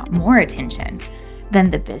much, if not more attention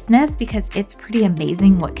than the business? Because it's pretty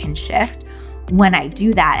amazing what can shift when I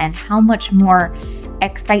do that and how much more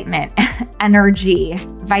excitement, energy,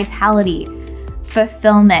 vitality,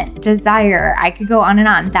 fulfillment, desire, I could go on and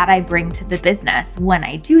on, that I bring to the business when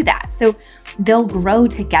I do that. So they'll grow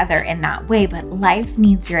together in that way, but life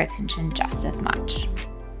needs your attention just as much.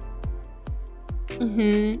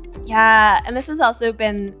 Yeah. And this has also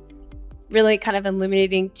been really kind of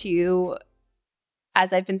illuminating too,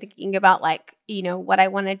 as I've been thinking about like, what I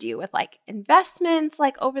want to do with like investments,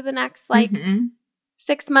 like over the next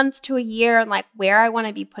 6 months to a year, and like where I want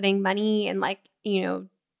to be putting money, and like,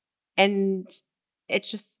 and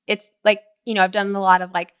it's like, I've done a lot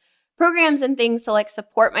of like programs and things to like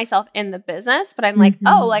support myself in the business, but I'm like,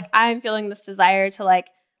 oh, like I'm feeling this desire to like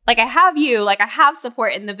I have I have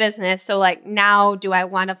support in the business. So like now do I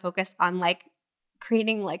want to focus on like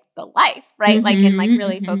creating like the life, right? Like, and like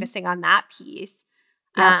really focusing on that piece.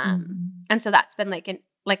 And so that's been like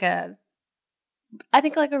I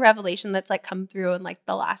think like a revelation that's like come through in like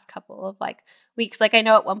the last couple of like weeks. Like I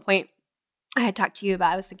know at one point I had talked to you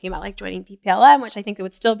about, I was thinking about like joining PPLM, which I think it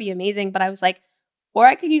would still be amazing, but I was like, or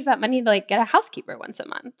I could use that money to like get a housekeeper once a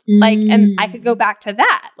month. Like, and I could go back to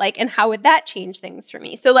that. Like, and how would that change things for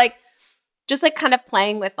me? So like, just like kind of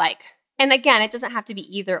playing with like, and again, it doesn't have to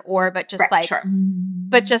be either or, but just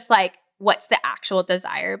but just like, what's the actual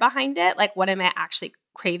desire behind it? Like, what am I actually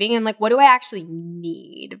craving? And like, what do I actually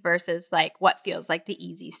need versus like what feels like the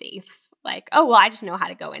easy, safe, like, oh, well, I just know how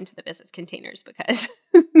to go into the business containers because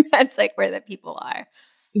that's like where the people are.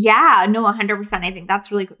 Yeah, no, 100%. I think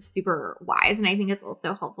that's really super wise. And I think it's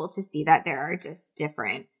also helpful to see that there are just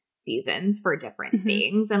different seasons for different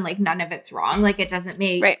things. And like, none of it's wrong. Like, it doesn't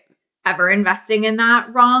make ever investing in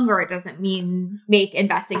that wrong, or it doesn't make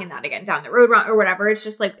investing in that again down the road wrong or whatever. It's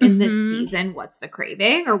just like in this season, what's the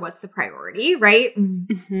craving or what's the priority, right?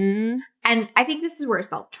 And I think this is where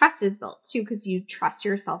self-trust is built too, because you trust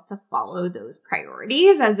yourself to follow those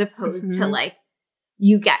priorities as opposed to like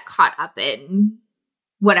you get caught up in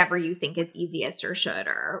whatever you think is easiest or should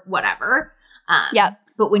or whatever.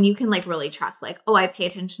 But when you can like really trust, like, oh, I pay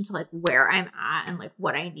attention to like where I'm at and like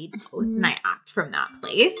what I need most and I act from that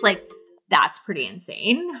place, like that's pretty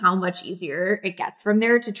insane how much easier it gets from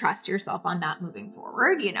there to trust yourself on that moving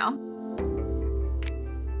forward,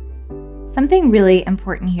 Something really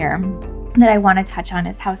important here that I want to touch on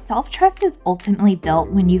is how self-trust is ultimately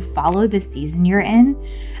built when you follow the season you're in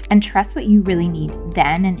and trust what you really need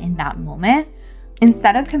then and in that moment,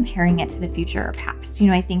 instead of comparing it to the future or past.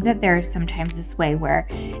 I think that there is sometimes this way where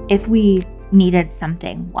if we needed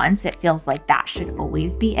something once, it feels like that should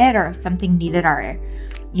always be it. Or if something needed our,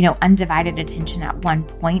 undivided attention at one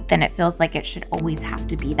point, then it feels like it should always have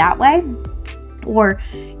to be that way. Or,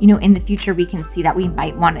 in the future, we can see that we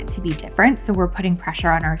might want it to be different. So we're putting pressure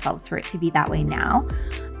on ourselves for it to be that way now.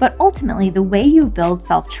 But ultimately, the way you build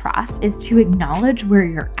self-trust is to acknowledge where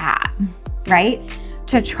you're at, right?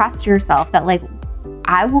 To trust yourself that like,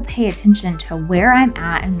 I will pay attention to where I'm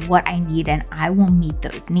at and what I need, and I will meet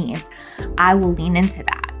those needs. I will lean into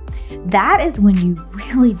that. That is when you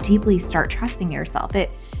really deeply start trusting yourself.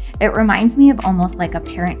 It reminds me of almost like a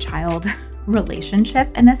parent-child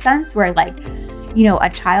relationship in a sense where like, a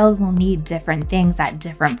child will need different things at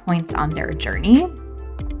different points on their journey.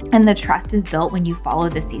 And the trust is built when you follow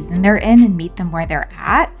the season they're in and meet them where they're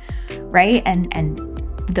at, right? And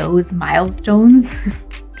those milestones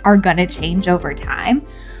are going to change over time.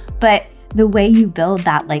 But the way you build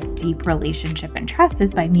that like deep relationship and trust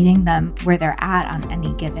is by meeting them where they're at on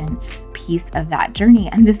any given piece of that journey.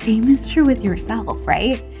 And the same is true with yourself,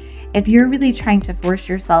 right? If you're really trying to force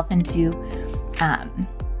yourself into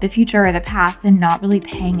the future or the past and not really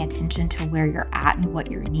paying attention to where you're at and what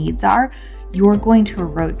your needs are, you're going to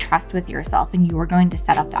erode trust with yourself, and you're going to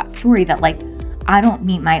set up that story that like, I don't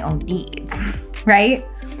meet my own needs, right?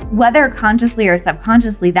 Whether consciously or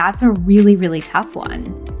subconsciously, that's a really, really tough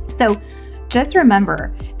one. So just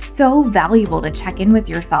remember, it's so valuable to check in with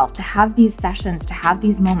yourself, to have these sessions, to have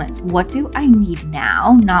these moments. What do I need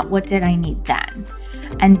now? Not what did I need then?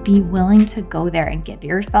 And be willing to go there and give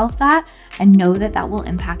yourself that, and know that that will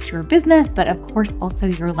impact your business, but of course also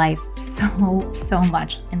your life so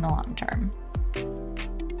much in the long term.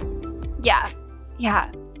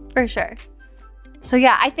 Yeah, for sure. So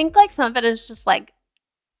yeah, I think like some of it is just like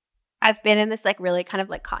I've been in this like really kind of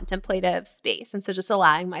like contemplative space. And so just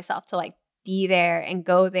allowing myself to like be there and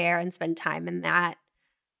go there and spend time in that.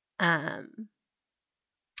 And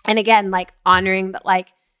again, like honoring that, like,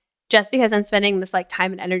 just because I'm spending this like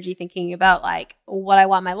time and energy thinking about like what I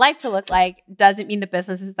want my life to look like doesn't mean the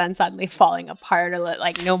business is then suddenly falling apart or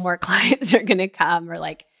like no more clients are going to come or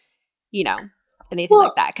like, you know, anything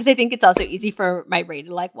like that. Because I think it's also easy for my brain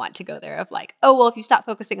to like want to go there of like, oh, well, if you stop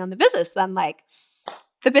focusing on the business, then like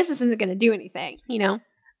the business isn't going to do anything, you know?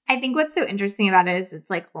 I think what's so interesting about it is it's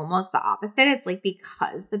like almost the opposite. It's like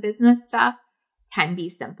because the business stuff can be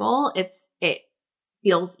simple, it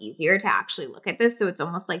feels easier to actually look at this. So it's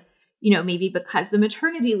almost like, you know, maybe because the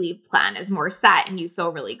maternity leave plan is more set and you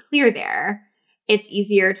feel really clear there, it's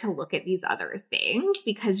easier to look at these other things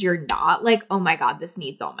because you're not like, oh my God, this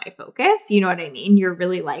needs all my focus. You know what I mean? You're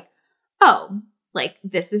really like, oh, like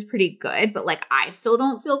this is pretty good, but like I still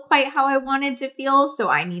don't feel quite how I wanted to feel. So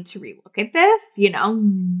I need to relook at this, you know?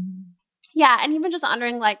 Yeah. And even just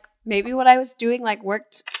honoring like maybe what I was doing like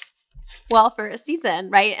worked well for a season,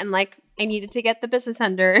 right? And like I needed to get the business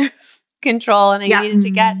under control and I needed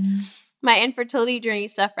to get my infertility journey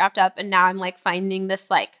stuff wrapped up. And now I'm like finding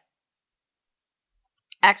this like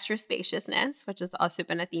extra spaciousness, which has also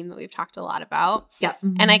been a theme that we've talked a lot about.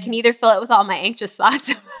 And I can either fill it with all my anxious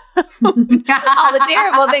thoughts all the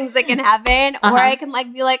terrible things that can happen, or I can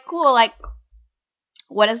like be like, cool, like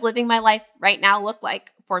what does living my life right now look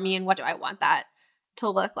like for me and what do I want that to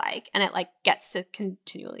look like? And it like gets to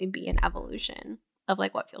continually be an evolution of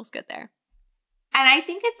like what feels good there. And I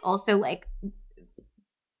think it's also like,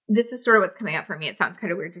 this is sort of what's coming up for me. It sounds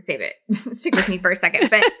kind of weird to say, but stick with me for a second.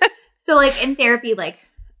 But so like in therapy, like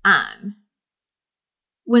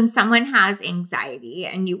when someone has anxiety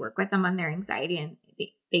and you work with them on their anxiety and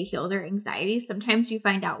they heal their anxiety, sometimes you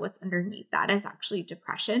find out what's underneath that is actually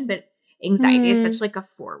depression. But anxiety is such like a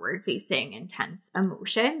forward facing, intense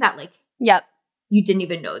emotion that like, you didn't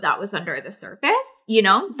even know that was under the surface, you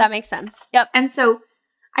know? That makes sense. And so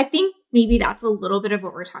I think maybe that's a little bit of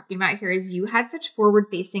what we're talking about here is you had such forward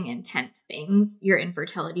facing, intense things, your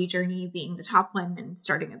infertility journey being the top one and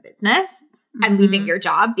starting a business and leaving your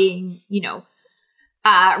job being, you know,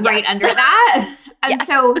 right under that. And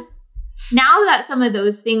so now that some of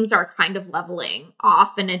those things are kind of leveling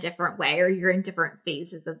off in a different way, or you're in different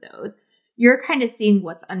phases of those, you're kind of seeing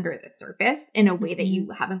what's under the surface in a way that you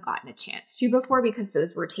haven't gotten a chance to before because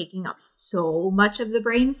those were taking up so much of the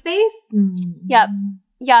brain space.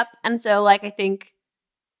 Yep. And so like, I think,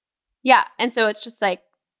 and so it's just like,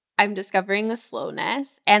 I'm discovering the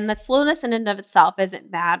slowness, and the slowness in and of itself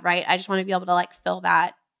isn't bad, right? I just want to be able to like fill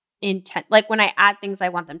that intent. Like when I add things, I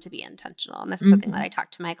want them to be intentional. And this is something that I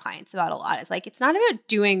talk to my clients about a lot. It's like, it's not about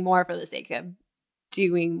doing more for the sake of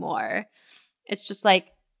doing more. It's just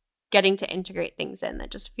like getting to integrate things in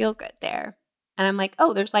that just feel good there. And I'm like,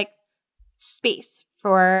 oh, there's like space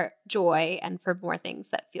for joy and for more things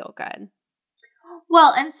that feel good.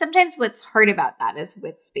 Well, and sometimes what's hard about that is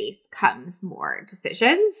with space comes more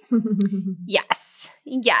decisions.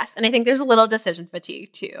 Yes. And I think there's a little decision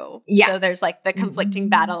fatigue too. So there's like the conflicting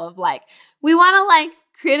battle of like, we want to like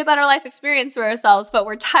create a better life experience for ourselves, but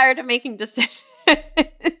we're tired of making decisions.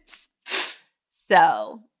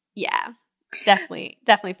 So yeah, definitely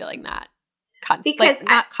feeling that conflict,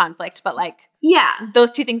 not conflict, but like,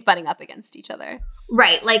 those two things butting up against each other.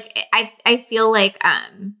 Right. Like I feel like,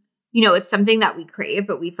 you know, it's something that we crave,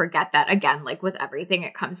 but we forget that again, like with everything,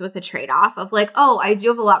 it comes with a trade-off of like, oh, I do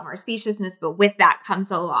have a lot more spaciousness, but with that comes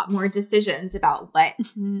a lot more decisions about what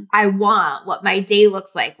I want, what my day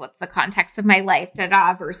looks like, what's the context of my life,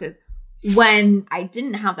 versus when I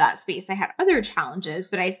didn't have that space, I had other challenges,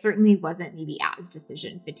 but I certainly wasn't maybe as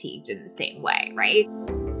decision fatigued in the same way, right?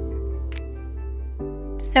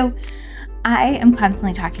 So I am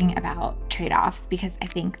constantly talking about trade-offs because I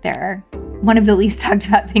think they're one of the least talked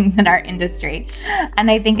about things in our industry. And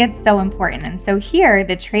I think it's so important. And so here,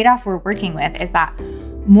 the trade-off we're working with is that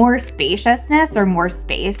more spaciousness or more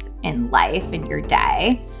space in life in your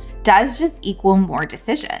day does just equal more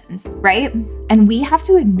decisions, right? And we have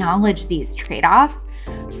to acknowledge these trade-offs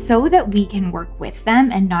so that we can work with them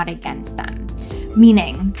and not against them.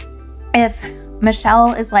 Meaning, if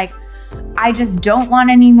Michelle is like, I just don't want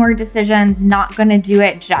any more decisions, not gonna do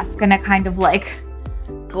it, just gonna kind of like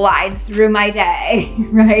glide through my day,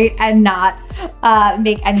 right? And not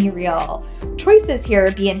make any real choices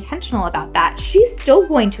here, be intentional about that. She's still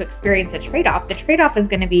going to experience a trade-off. The trade-off is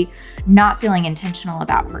going to be not feeling intentional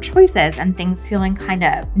about her choices and things feeling kind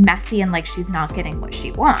of messy and like she's not getting what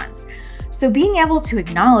she wants. So being able to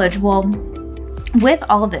acknowledge, well, with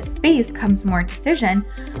all this space comes more decision.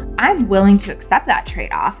 I'm willing to accept that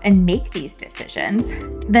trade-off and make these decisions.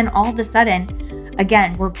 Then all of a sudden,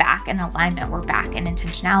 again, we're back in alignment, we're back in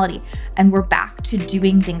intentionality, and we're back to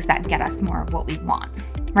doing things that get us more of what we want,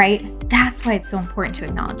 right? That's why it's so important to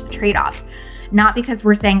acknowledge the trade-offs. Not because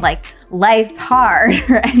we're saying like life's hard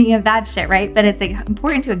or any of that shit, right? But it's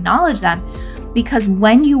important to acknowledge them, because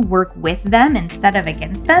when you work with them instead of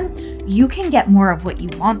against them, you can get more of what you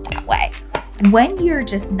want that way. When you're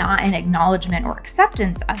just not in acknowledgement or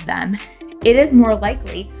acceptance of them, it is more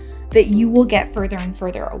likely that you will get further and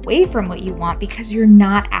further away from what you want because you're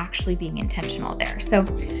not actually being intentional there. So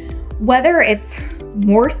whether it's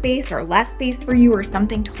more space or less space for you or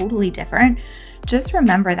something totally different, just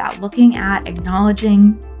remember that looking at,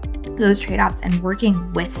 acknowledging those trade-offs and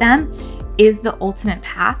working with them is the ultimate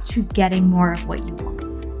path to getting more of what you want.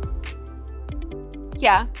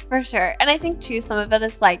 Yeah, for sure. And I think too, some of it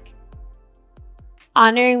is like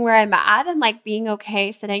honoring where I'm at and like being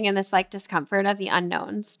okay sitting in this like discomfort of the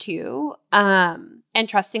unknowns too. And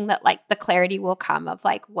trusting that like the clarity will come of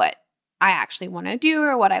like what I actually want to do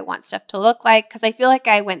or what I want stuff to look like. Cause I feel like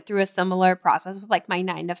I went through a similar process with like my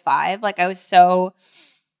 9 to 5. Like I was so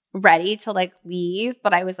ready to like leave,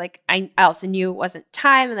 but I was like, I also knew it wasn't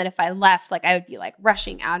time. And that if I left, like I would be like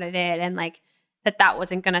rushing out of it and like that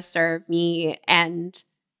wasn't going to serve me. And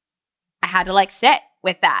I had to like sit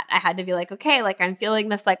with that. I had to be like, okay, like I'm feeling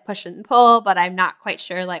this like push and pull, but I'm not quite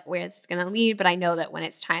sure like where this is going to lead. But I know that when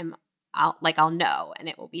it's time, I'll know and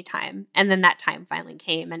it will be time. And then that time finally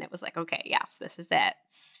came and it was like, okay, yes, this is it.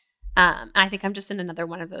 I think I'm just in another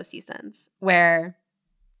one of those seasons where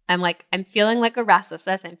I'm feeling like a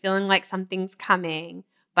restlessness. I'm feeling like something's coming,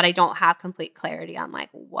 but I don't have complete clarity on like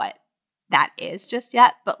what that is just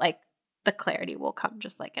yet. But like the clarity will come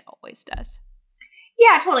just like it always does.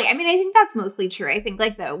 Yeah, totally. I mean, I think that's mostly true. I think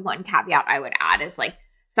like the one caveat I would add is like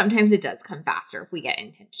sometimes it does come faster if we get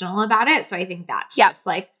intentional about it. So I think that's just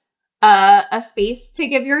like a space to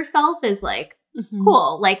give yourself is like,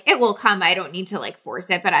 cool. Like it will come. I don't need to like force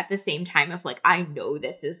it. But at the same time, if like I know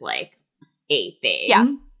this is like a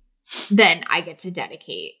thing, then I get to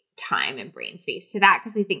dedicate time and brain space to that.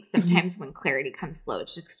 Because I think sometimes when clarity comes slow,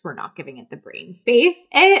 it's just because we're not giving it the brain space.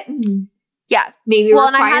 Maybe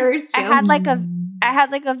requires. I had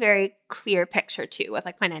like a very clear picture too with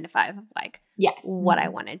like my 9 to 5 of like what I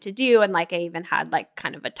wanted to do. And like I even had like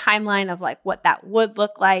kind of a timeline of like what that would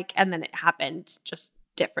look like. And then it happened just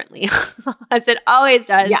differently as it always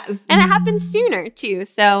does. Yes. And it happened sooner too.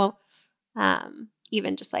 So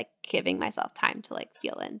even just like giving myself time to like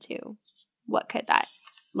feel into what could that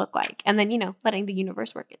look like. And then, you know, letting the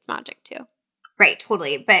universe work its magic too. Right.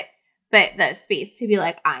 Totally. But the space to be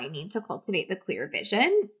like, I need to cultivate the clear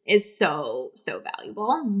vision is so, so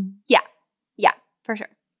valuable. Yeah. Yeah, for sure.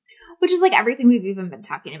 Which is like everything we've even been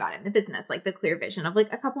talking about in the business, like the clear vision of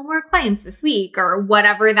like a couple more clients this week or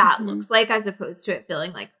whatever that looks like, as opposed to it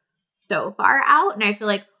feeling like so far out. And I feel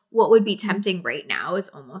like what would be tempting right now is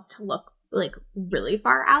almost to look like really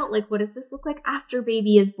far out. Like, what does this look like after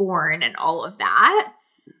baby is born and all of that?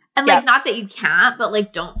 And like, not that you can't, but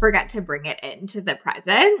like, don't forget to bring it into the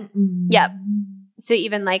present. Yep. So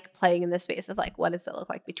even like playing in the space of like, what does it look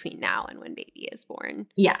like between now and when baby is born?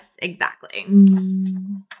 Yes, exactly.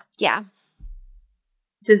 Yeah.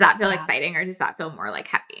 Does that feel exciting or does that feel more like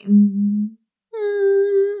heavy?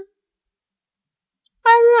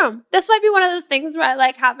 I don't know. This might be one of those things where I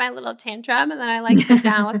like have my little tantrum and then I like sit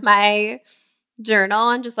down with my journal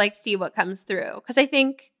and just like see what comes through. Because I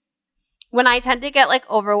think when I tend to get like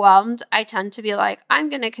overwhelmed, I tend to be like, I'm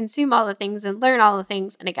going to consume all the things and learn all the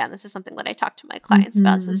things. And again, this is something that I talk to my clients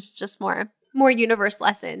about. This is just more universe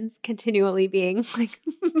lessons, continually being like,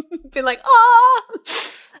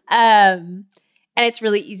 and it's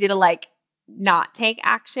really easy to like not take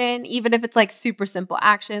action, even if it's like super simple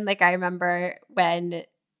action. Like I remember when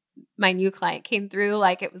my new client came through,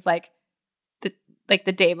 like it was like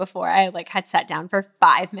the day before I like had sat down for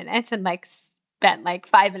 5 minutes and like spent like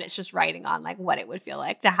 5 minutes just writing on like what it would feel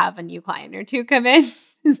like to have a new client or two come in.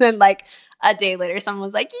 And then like a day later, someone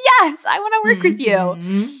was like, yes, I want to work with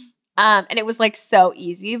you. And it was like so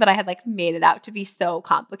easy, but I had like made it out to be so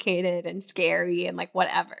complicated and scary and like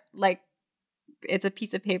whatever. Like it's a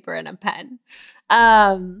piece of paper and a pen.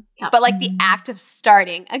 But like the act of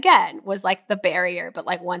starting again was like the barrier. But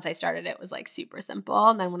like once I started, it was like super simple.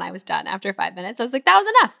 And then when I was done after 5 minutes, I was like, that was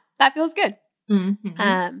enough. That feels good.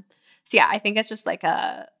 So yeah, I think it's just like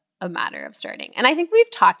a matter of starting. And I think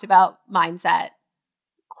we've talked about mindset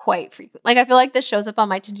quite frequently. Like I feel like this shows up on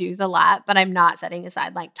my to-dos a lot, but I'm not setting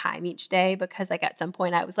aside like time each day because like at some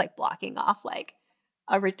point I was like blocking off like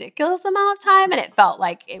a ridiculous amount of time and it felt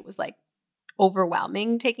like it was like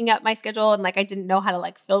overwhelming taking up my schedule, and like I didn't know how to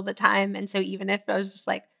like fill the time. And so even if it was just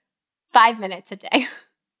like 5 minutes a day,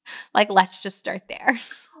 like let's just start there.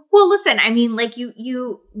 Well, listen, I mean, like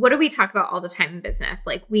what do we talk about all the time in business?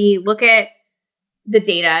 Like we look at the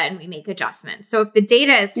data and we make adjustments. So if the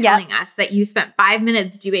data is telling us that you spent 5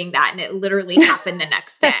 minutes doing that and it literally happened the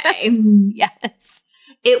next day, yes,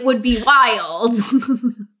 it would be wild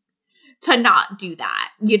to not do that.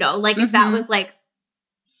 You know, like if that was like,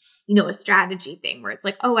 you know, a strategy thing where it's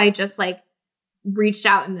like, oh, I just like reached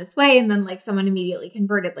out in this way and then like someone immediately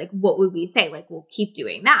converted, like what would we say? Like, we'll keep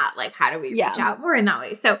doing that. Like, how do we reach out more in that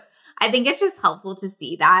way? So I think it's just helpful to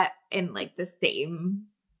see that in like the same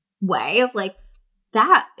way of like,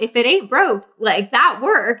 that if it ain't broke, like that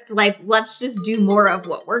worked, like let's just do more of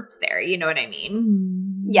what worked there. You know what I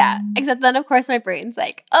mean? Yeah. Except then of course my brain's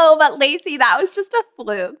like, oh, but Lacey, that was just a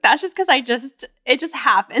fluke. That's just because it just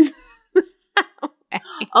happened.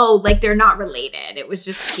 Oh, like they're not related. It was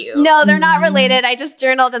just cute. No, they're not related. I just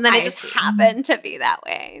journaled and then it just happened to be that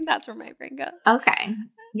way. That's where my brain goes. Okay.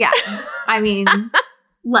 Yeah. I mean,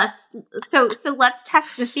 let's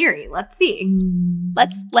test the theory. Let's see.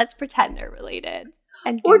 Let's pretend they're related.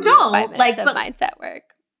 And or don't like of mindset work.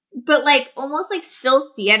 But like almost like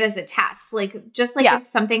still see it as a test. Like just like if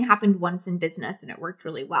something happened once in business and it worked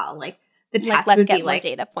really well, like the test let's would get be more like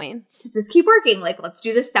data points. Does this keep working? Like let's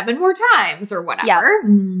do this 7 more times or whatever.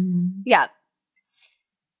 Yeah.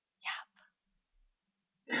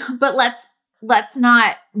 But let's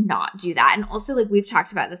not do that. And also like we've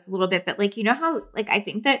talked about this a little bit, but like you know how like I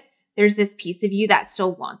think that there's this piece of you that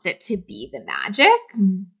still wants it to be the magic.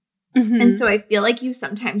 And so I feel like you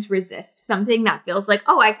sometimes resist something that feels like,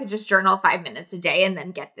 oh, I could just journal 5 minutes a day and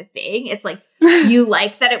then get the thing. It's like you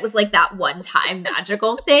like that it was like that one time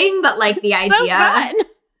magical thing, but like the idea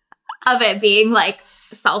of it being like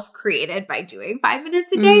self-created by doing 5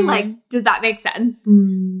 minutes a day, like does that make sense?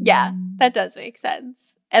 Yeah, that does make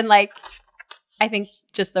sense. And like I think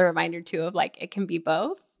just the reminder too of like it can be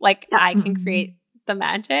both. Like I can create the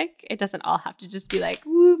magic. It doesn't all have to just be like,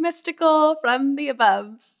 woo, mystical from the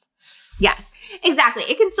aboves. Yes, exactly.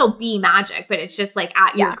 It can still be magic, but it's just like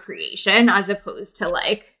at your creation as opposed to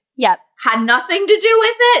like, had nothing to do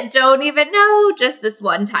with it. Don't even know. Just this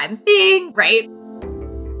one time thing, right?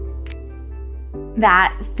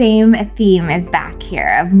 That same theme is back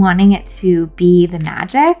here of wanting it to be the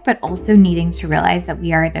magic, but also needing to realize that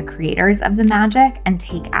we are the creators of the magic and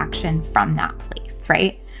take action from that place,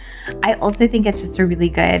 right? I also think it's just a really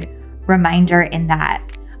good reminder in that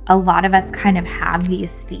a lot of us kind of have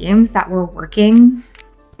these themes that we're working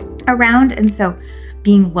around. And so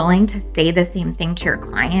being willing to say the same thing to your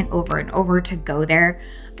client over and over, to go there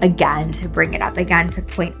again, to bring it up again, to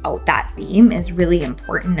point out that theme is really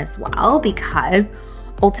important as well, because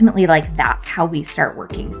ultimately like that's how we start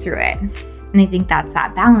working through it. And I think that's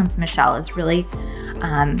that balance Michelle is really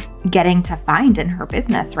getting to find in her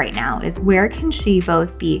business right now, is where can she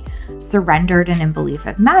both be surrendered and in belief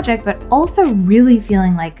of magic, but also really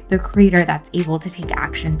feeling like the creator that's able to take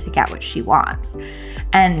action to get what she wants.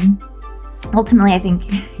 And ultimately, I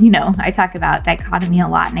think, you know, I talk about dichotomy a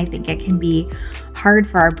lot, and I think it can be hard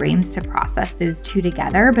for our brains to process those two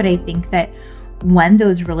together. But I think that when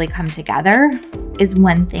those really come together is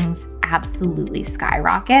when things absolutely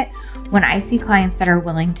skyrocket. When I see clients that are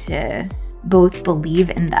willing to both believe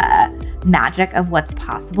in the magic of what's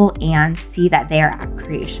possible and see that they are at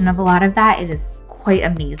creation of a lot of that, it is quite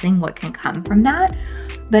amazing what can come from that.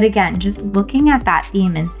 But again, just looking at that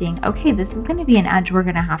theme and seeing, okay, this is going to be an edge we're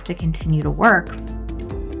going to have to continue to work.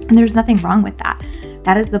 And there's nothing wrong with that.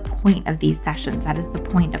 That is the point of these sessions. That is the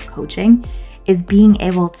point of coaching, is being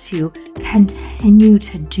able to continue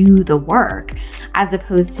to do the work, as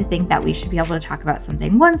opposed to think that we should be able to talk about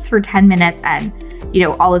something once for 10 minutes and, you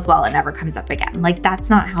know, all is well, it never comes up again. Like that's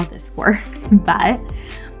not how this works. But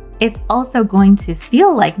it's also going to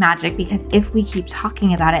feel like magic, because if we keep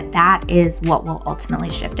talking about it, that is what will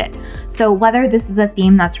ultimately shift it. So whether this is a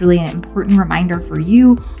theme that's really an important reminder for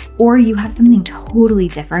you, or you have something totally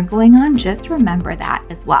different going on, just remember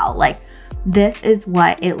that as well. Like this is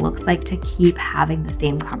what it looks like to keep having the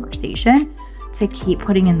same conversation, to keep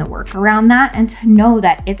putting in the work around that, and to know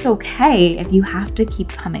that it's okay if you have to keep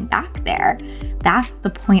coming back there. That's the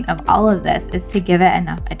point of all of this, is to give it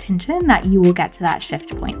enough attention that you will get to that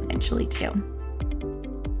shift point eventually too.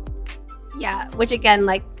 Yeah, which again,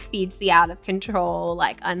 like feeds the out of control,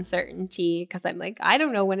 like uncertainty, because I'm like, I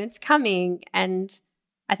don't know when it's coming. And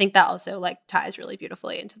I think that also like ties really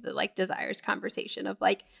beautifully into the like desires conversation of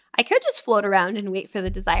like, I could just float around and wait for the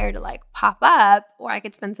desire to like pop up, or I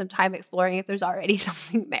could spend some time exploring if there's already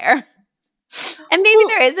something there. And maybe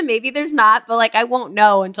there is and maybe there's not, but like I won't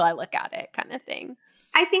know until I look at it kind of thing.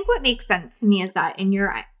 I think what makes sense to me is that in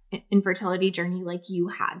your infertility journey, like you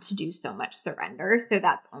had to do so much surrender. So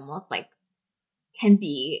that's almost like can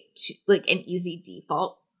be like an easy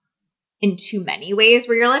default in too many ways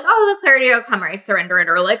where you're like, oh, the clarity will come or I surrender it.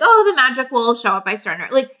 Or like, oh, the magic will show up, I surrender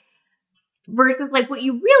it. Like versus like what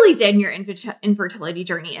you really did in your infertility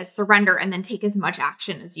journey is surrender and then take as much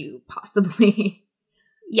action as you possibly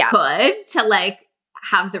could to like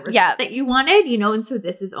have the result that you wanted, you know? And so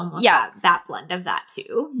this is almost that blend of that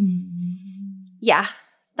too. Yeah,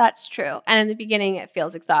 that's true. And in the beginning, it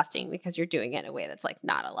feels exhausting because you're doing it in a way that's like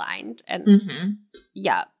not aligned. And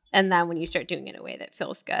and then when you start doing it in a way that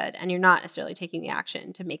feels good and you're not necessarily taking the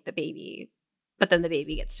action to make the baby, but then the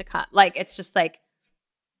baby gets to come. Like, it's just like,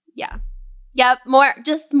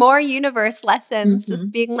 more universe lessons.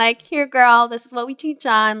 Just being like, here, girl, this is what we teach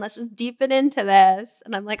on. Let's just deepen into this.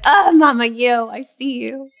 And I'm like, oh, mama, I see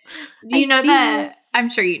you. You know that, I'm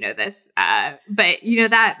sure you know this, but you know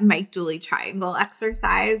that Mike Dooley triangle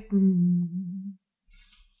exercise?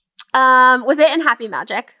 Was it in Happy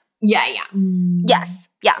Magic? Yeah. Yes.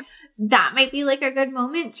 Yeah. That might be like a good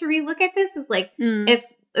moment to relook at this is like, if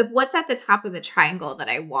what's at the top of the triangle that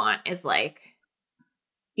I want is like,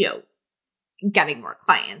 you know, getting more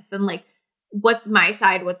clients, then like what's my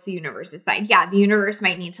side, what's the universe's side? Yeah, the universe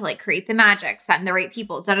might need to like create the magic, send the right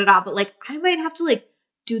people, but like I might have to like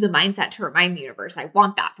do the mindset to remind the universe I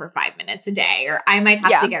want that for 5 minutes a day, or I might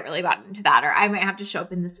have to get really bought into that, or I might have to show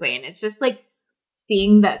up in this way. And it's just like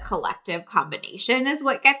seeing the collective combination is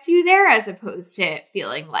what gets you there, as opposed to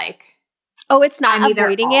feeling like, oh, it's not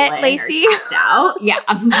avoiding it, Lacey. Out. Yeah.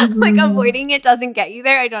 Like avoiding it doesn't get you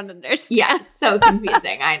there. I don't understand. Yeah. So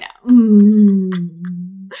confusing. I know.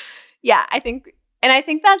 Yeah. I think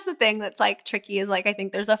that's the thing that's like tricky is like, I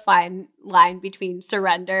think there's a fine line between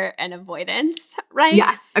surrender and avoidance, right?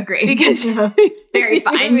 Yes. Agree. Because very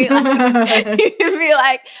fine. You can be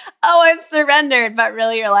like, oh, I've surrendered. But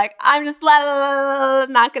really you're like, I'm just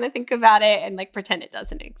not going to think about it and like pretend it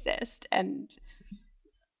doesn't exist. And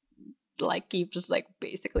like you've just like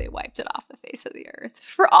basically wiped it off the face of the earth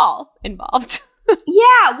for all involved.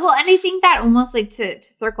 Yeah. Well, and I think that almost like to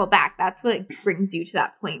circle back, that's what brings you to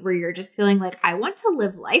that point where you're just feeling like, I want to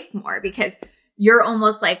live life more, because you're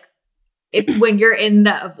almost like, when you're in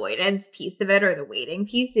the avoidance piece of it or the waiting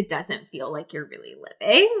piece, it doesn't feel like you're really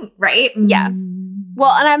living, right? Yeah.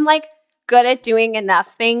 Well, and I'm like good at doing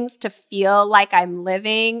enough things to feel like I'm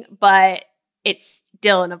living, but it's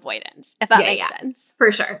still an avoidance, if that makes sense.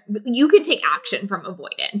 For sure. You can take action from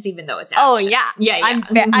avoidance, even though it's action. Oh, yeah. Yeah.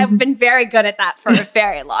 I've been very good at that for a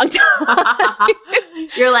very long time.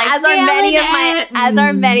 You're like, as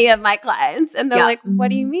are many of my clients. And they're like, what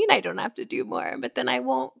do you mean I don't have to do more? But then I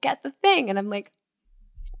won't get the thing. And I'm like,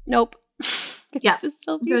 nope. Gets to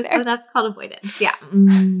still be there. Oh, that's called avoidance. Yeah.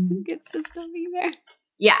 Gets to still be there.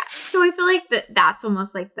 Yeah. So I feel like that's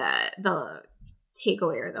almost like the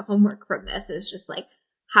takeaway or the homework from this is just like,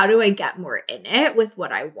 how do I get more in it with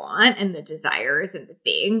what I want and the desires and the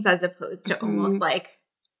things, as opposed to almost like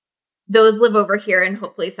those live over here and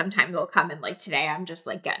hopefully sometime they'll come, and like today I'm just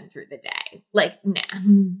like getting through the day. Like, nah.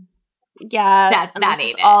 Yes. That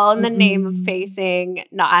ain't it. All in the name of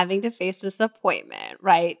not having to face disappointment,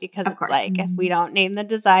 right? Because it's like if we don't name the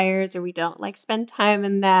desires or we don't like spend time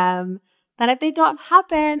in them, then if they don't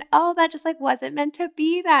happen, oh, that just like wasn't meant to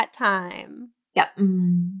be that time. Yep.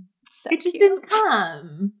 So it just cute. didn't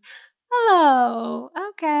come. Oh,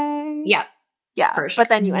 okay. Yep. Yeah. For sure. But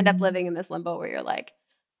then you end up living in this limbo where you're like,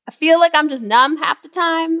 I feel like I'm just numb half the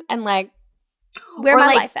time and like, where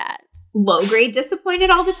my life at? Low grade disappointed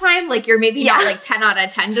all the time. Like you're maybe not like 10 out of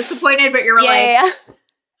 10 disappointed, but you're like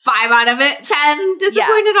 5 out of 10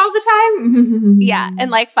 disappointed all the time. Yeah. And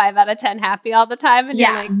like 5 out of 10 happy all the time. And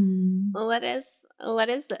you're like, what is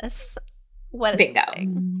this? What is Bingo. this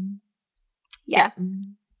thing? Yeah.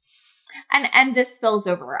 And this spills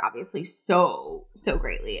over obviously so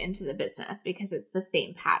greatly into the business, because it's the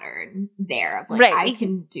same pattern there of like, I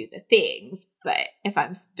can do the things, but if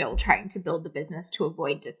I'm still trying to build the business to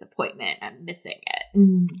avoid disappointment, I'm missing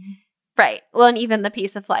it. Right. Well, and even the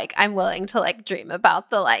piece of like, I'm willing to like dream about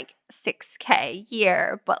the like 6K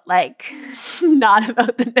year, but like not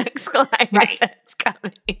about the next client that's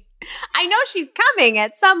coming. I know she's coming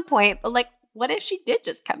at some point, but like, what if she did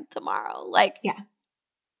just come tomorrow? Like,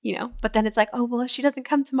 you know, but then it's like, oh, well, if she doesn't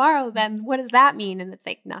come tomorrow, then what does that mean? And it's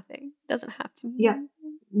like nothing. It doesn't have to mean anything.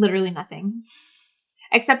 Literally nothing.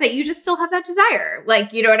 Except that you just still have that desire.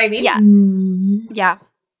 Like, you know what I mean? Yeah. Yeah.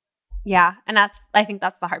 Yeah. And I think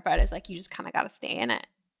that's the hard part, is like, you just kind of got to stay in it.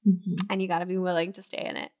 And you got to be willing to stay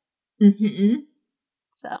in it.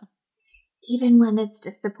 So. Even when it's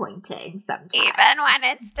disappointing sometimes. Even when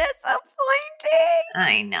it's disappointing.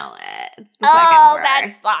 I know it. It's the second worst.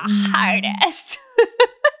 That's the hardest.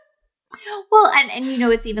 Well, and you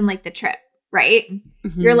know, it's even like the trip, right?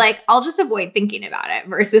 Mm-hmm. You're like, I'll just avoid thinking about it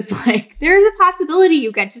versus like, there's a possibility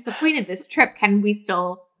you get disappointed this trip. Can we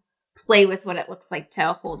still play with what it looks like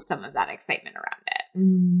to hold some of that excitement around it?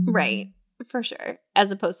 Right. For sure.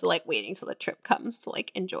 As opposed to like waiting till the trip comes to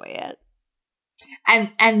like enjoy it.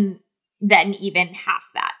 And then even half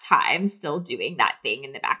that time still doing that thing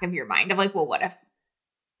in the back of your mind of like, well, what if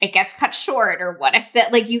it gets cut short, or what if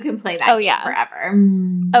that, like, you can play that game forever.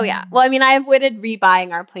 Oh, yeah. Well, I mean, I avoided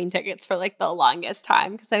rebuying our plane tickets for like the longest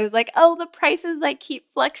time because I was like, oh, the prices like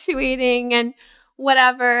keep fluctuating and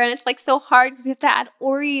whatever. And it's like so hard because we have to add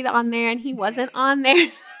Ori on there and he wasn't on there.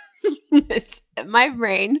 It's in my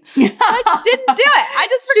brain. So I just didn't do it. I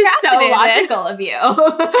just procrastinated. So logical of you.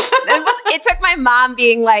 It took my mom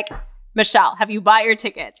being like, Michelle, have you bought your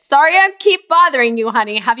tickets? Sorry, I keep bothering you,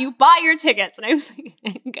 honey. Have you bought your tickets? And I was like,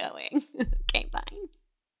 I'm going. Okay, fine.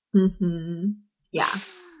 Mm-hmm. Yeah.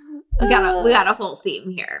 We got a whole theme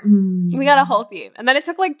here. We got a whole theme. And then it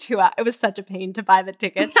took like 2 hours. It was such a pain to buy the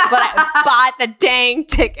tickets, but I bought the dang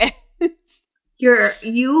tickets.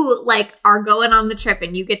 You like are going on the trip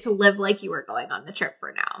and you get to live like you were going on the trip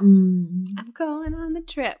for now. I'm going on the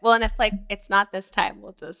trip. Well, and if like it's not this time,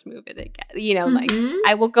 we'll just move it again. You know, like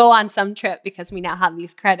I will go on some trip because we now have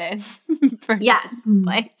these credits for yes.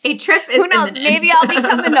 Place. A trip is who knows? Imminent. Maybe I'll be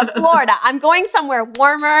coming to Florida. I'm going somewhere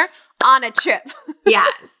warmer on a trip.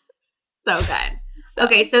 Yes. So good.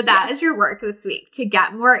 Okay, so that is your work this week, to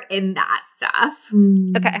get more in that stuff.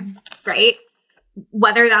 Okay. Right?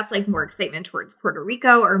 Whether that's like more excitement towards Puerto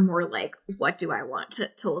Rico or more like, what do I want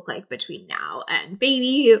to look like between now and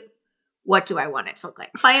baby? What do I want it to look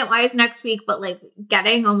like client-wise next week? But like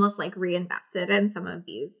getting almost like reinvested in some of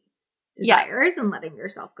these desires and letting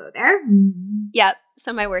yourself go there. Yep.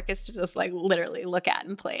 So my work is to just like literally look at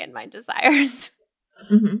and play in my desires.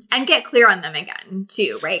 Mm-hmm. And get clear on them again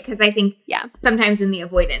too, right? Because I think sometimes in the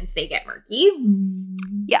avoidance, they get murky.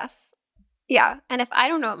 Yes. Yeah. And if I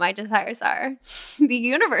don't know what my desires are, the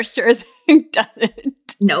universe sure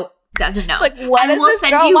doesn't. Nope. Doesn't know. It's like, what does this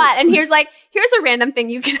girl want? And here's a random thing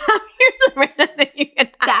you can have. Here's a random thing you can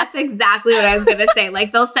have. That's exactly what I was going to say.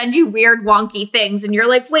 Like, they'll send you weird, wonky things. And you're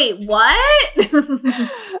like, wait, what? And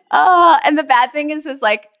the bad thing is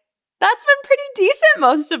like, that's been pretty decent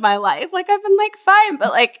most of my life. Like, I've been like fine. But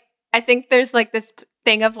like, I think there's like this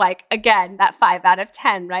thing of like, again, that 5 out of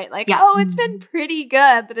 10, right? Like, oh, it's been pretty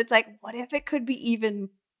good. But it's like, what if it could be even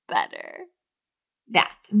better?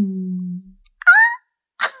 That.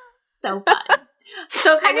 So fun.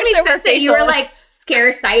 So kind of makes sense that you were like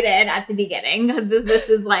scare-sighted at the beginning because this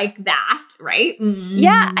is like that, right?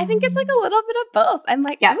 Yeah, I think it's like a little bit of both. I'm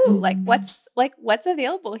like, ooh, like what's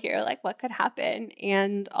available here? Like what could happen?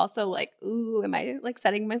 And also like, ooh, am I like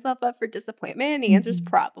setting myself up for disappointment? And the answer is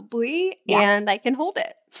probably, and I can hold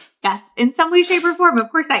it. Yes, in some way, shape, or form. Of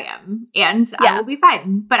course I am. And I will be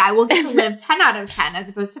fine. But I will get to live 10 out of 10 as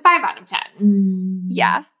opposed to 5 out of 10.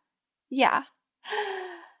 Yeah. Yeah.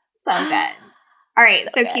 So good. All right.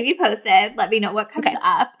 So keep me posted. Let me know what comes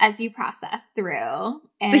up as you process through.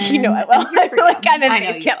 And you know I will. I feel like I'm in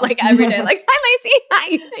base camp like every day. Like, hi, Lacey.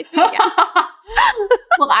 Hi. It's me.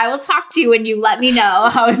 Well, I will talk to you when you let me know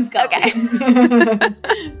how it's going. Okay.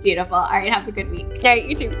 Beautiful. All right. Have a good week. All right.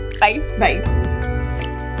 You too. Bye. Bye.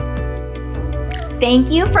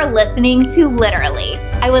 Thank you for listening to Literally.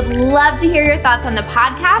 I would love to hear your thoughts on the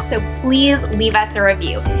podcast, so please leave us a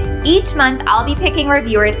review. Each month, I'll be picking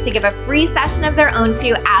reviewers to give a free session of their own to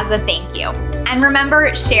as a thank you. And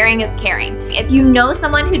remember, sharing is caring. If you know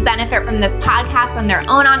someone who'd benefit from this podcast on their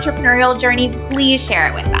own entrepreneurial journey, please share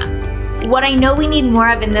it with them. What I know we need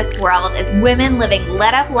more of in this world is women living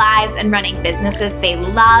lit up lives and running businesses they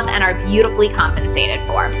love and are beautifully compensated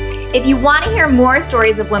for. If you want to hear more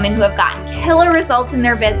stories of women who have gotten killer results in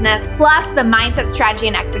their business, plus the mindset, strategy,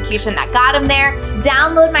 and execution that got them there,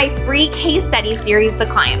 download my free case study series, The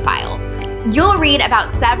Client Files. You'll read about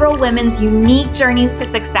several women's unique journeys to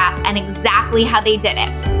success and exactly how they did it.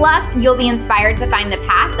 Plus, you'll be inspired to find the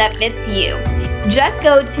path that fits you. Just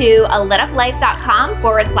go to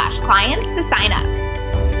alituplife.com/clients to sign up.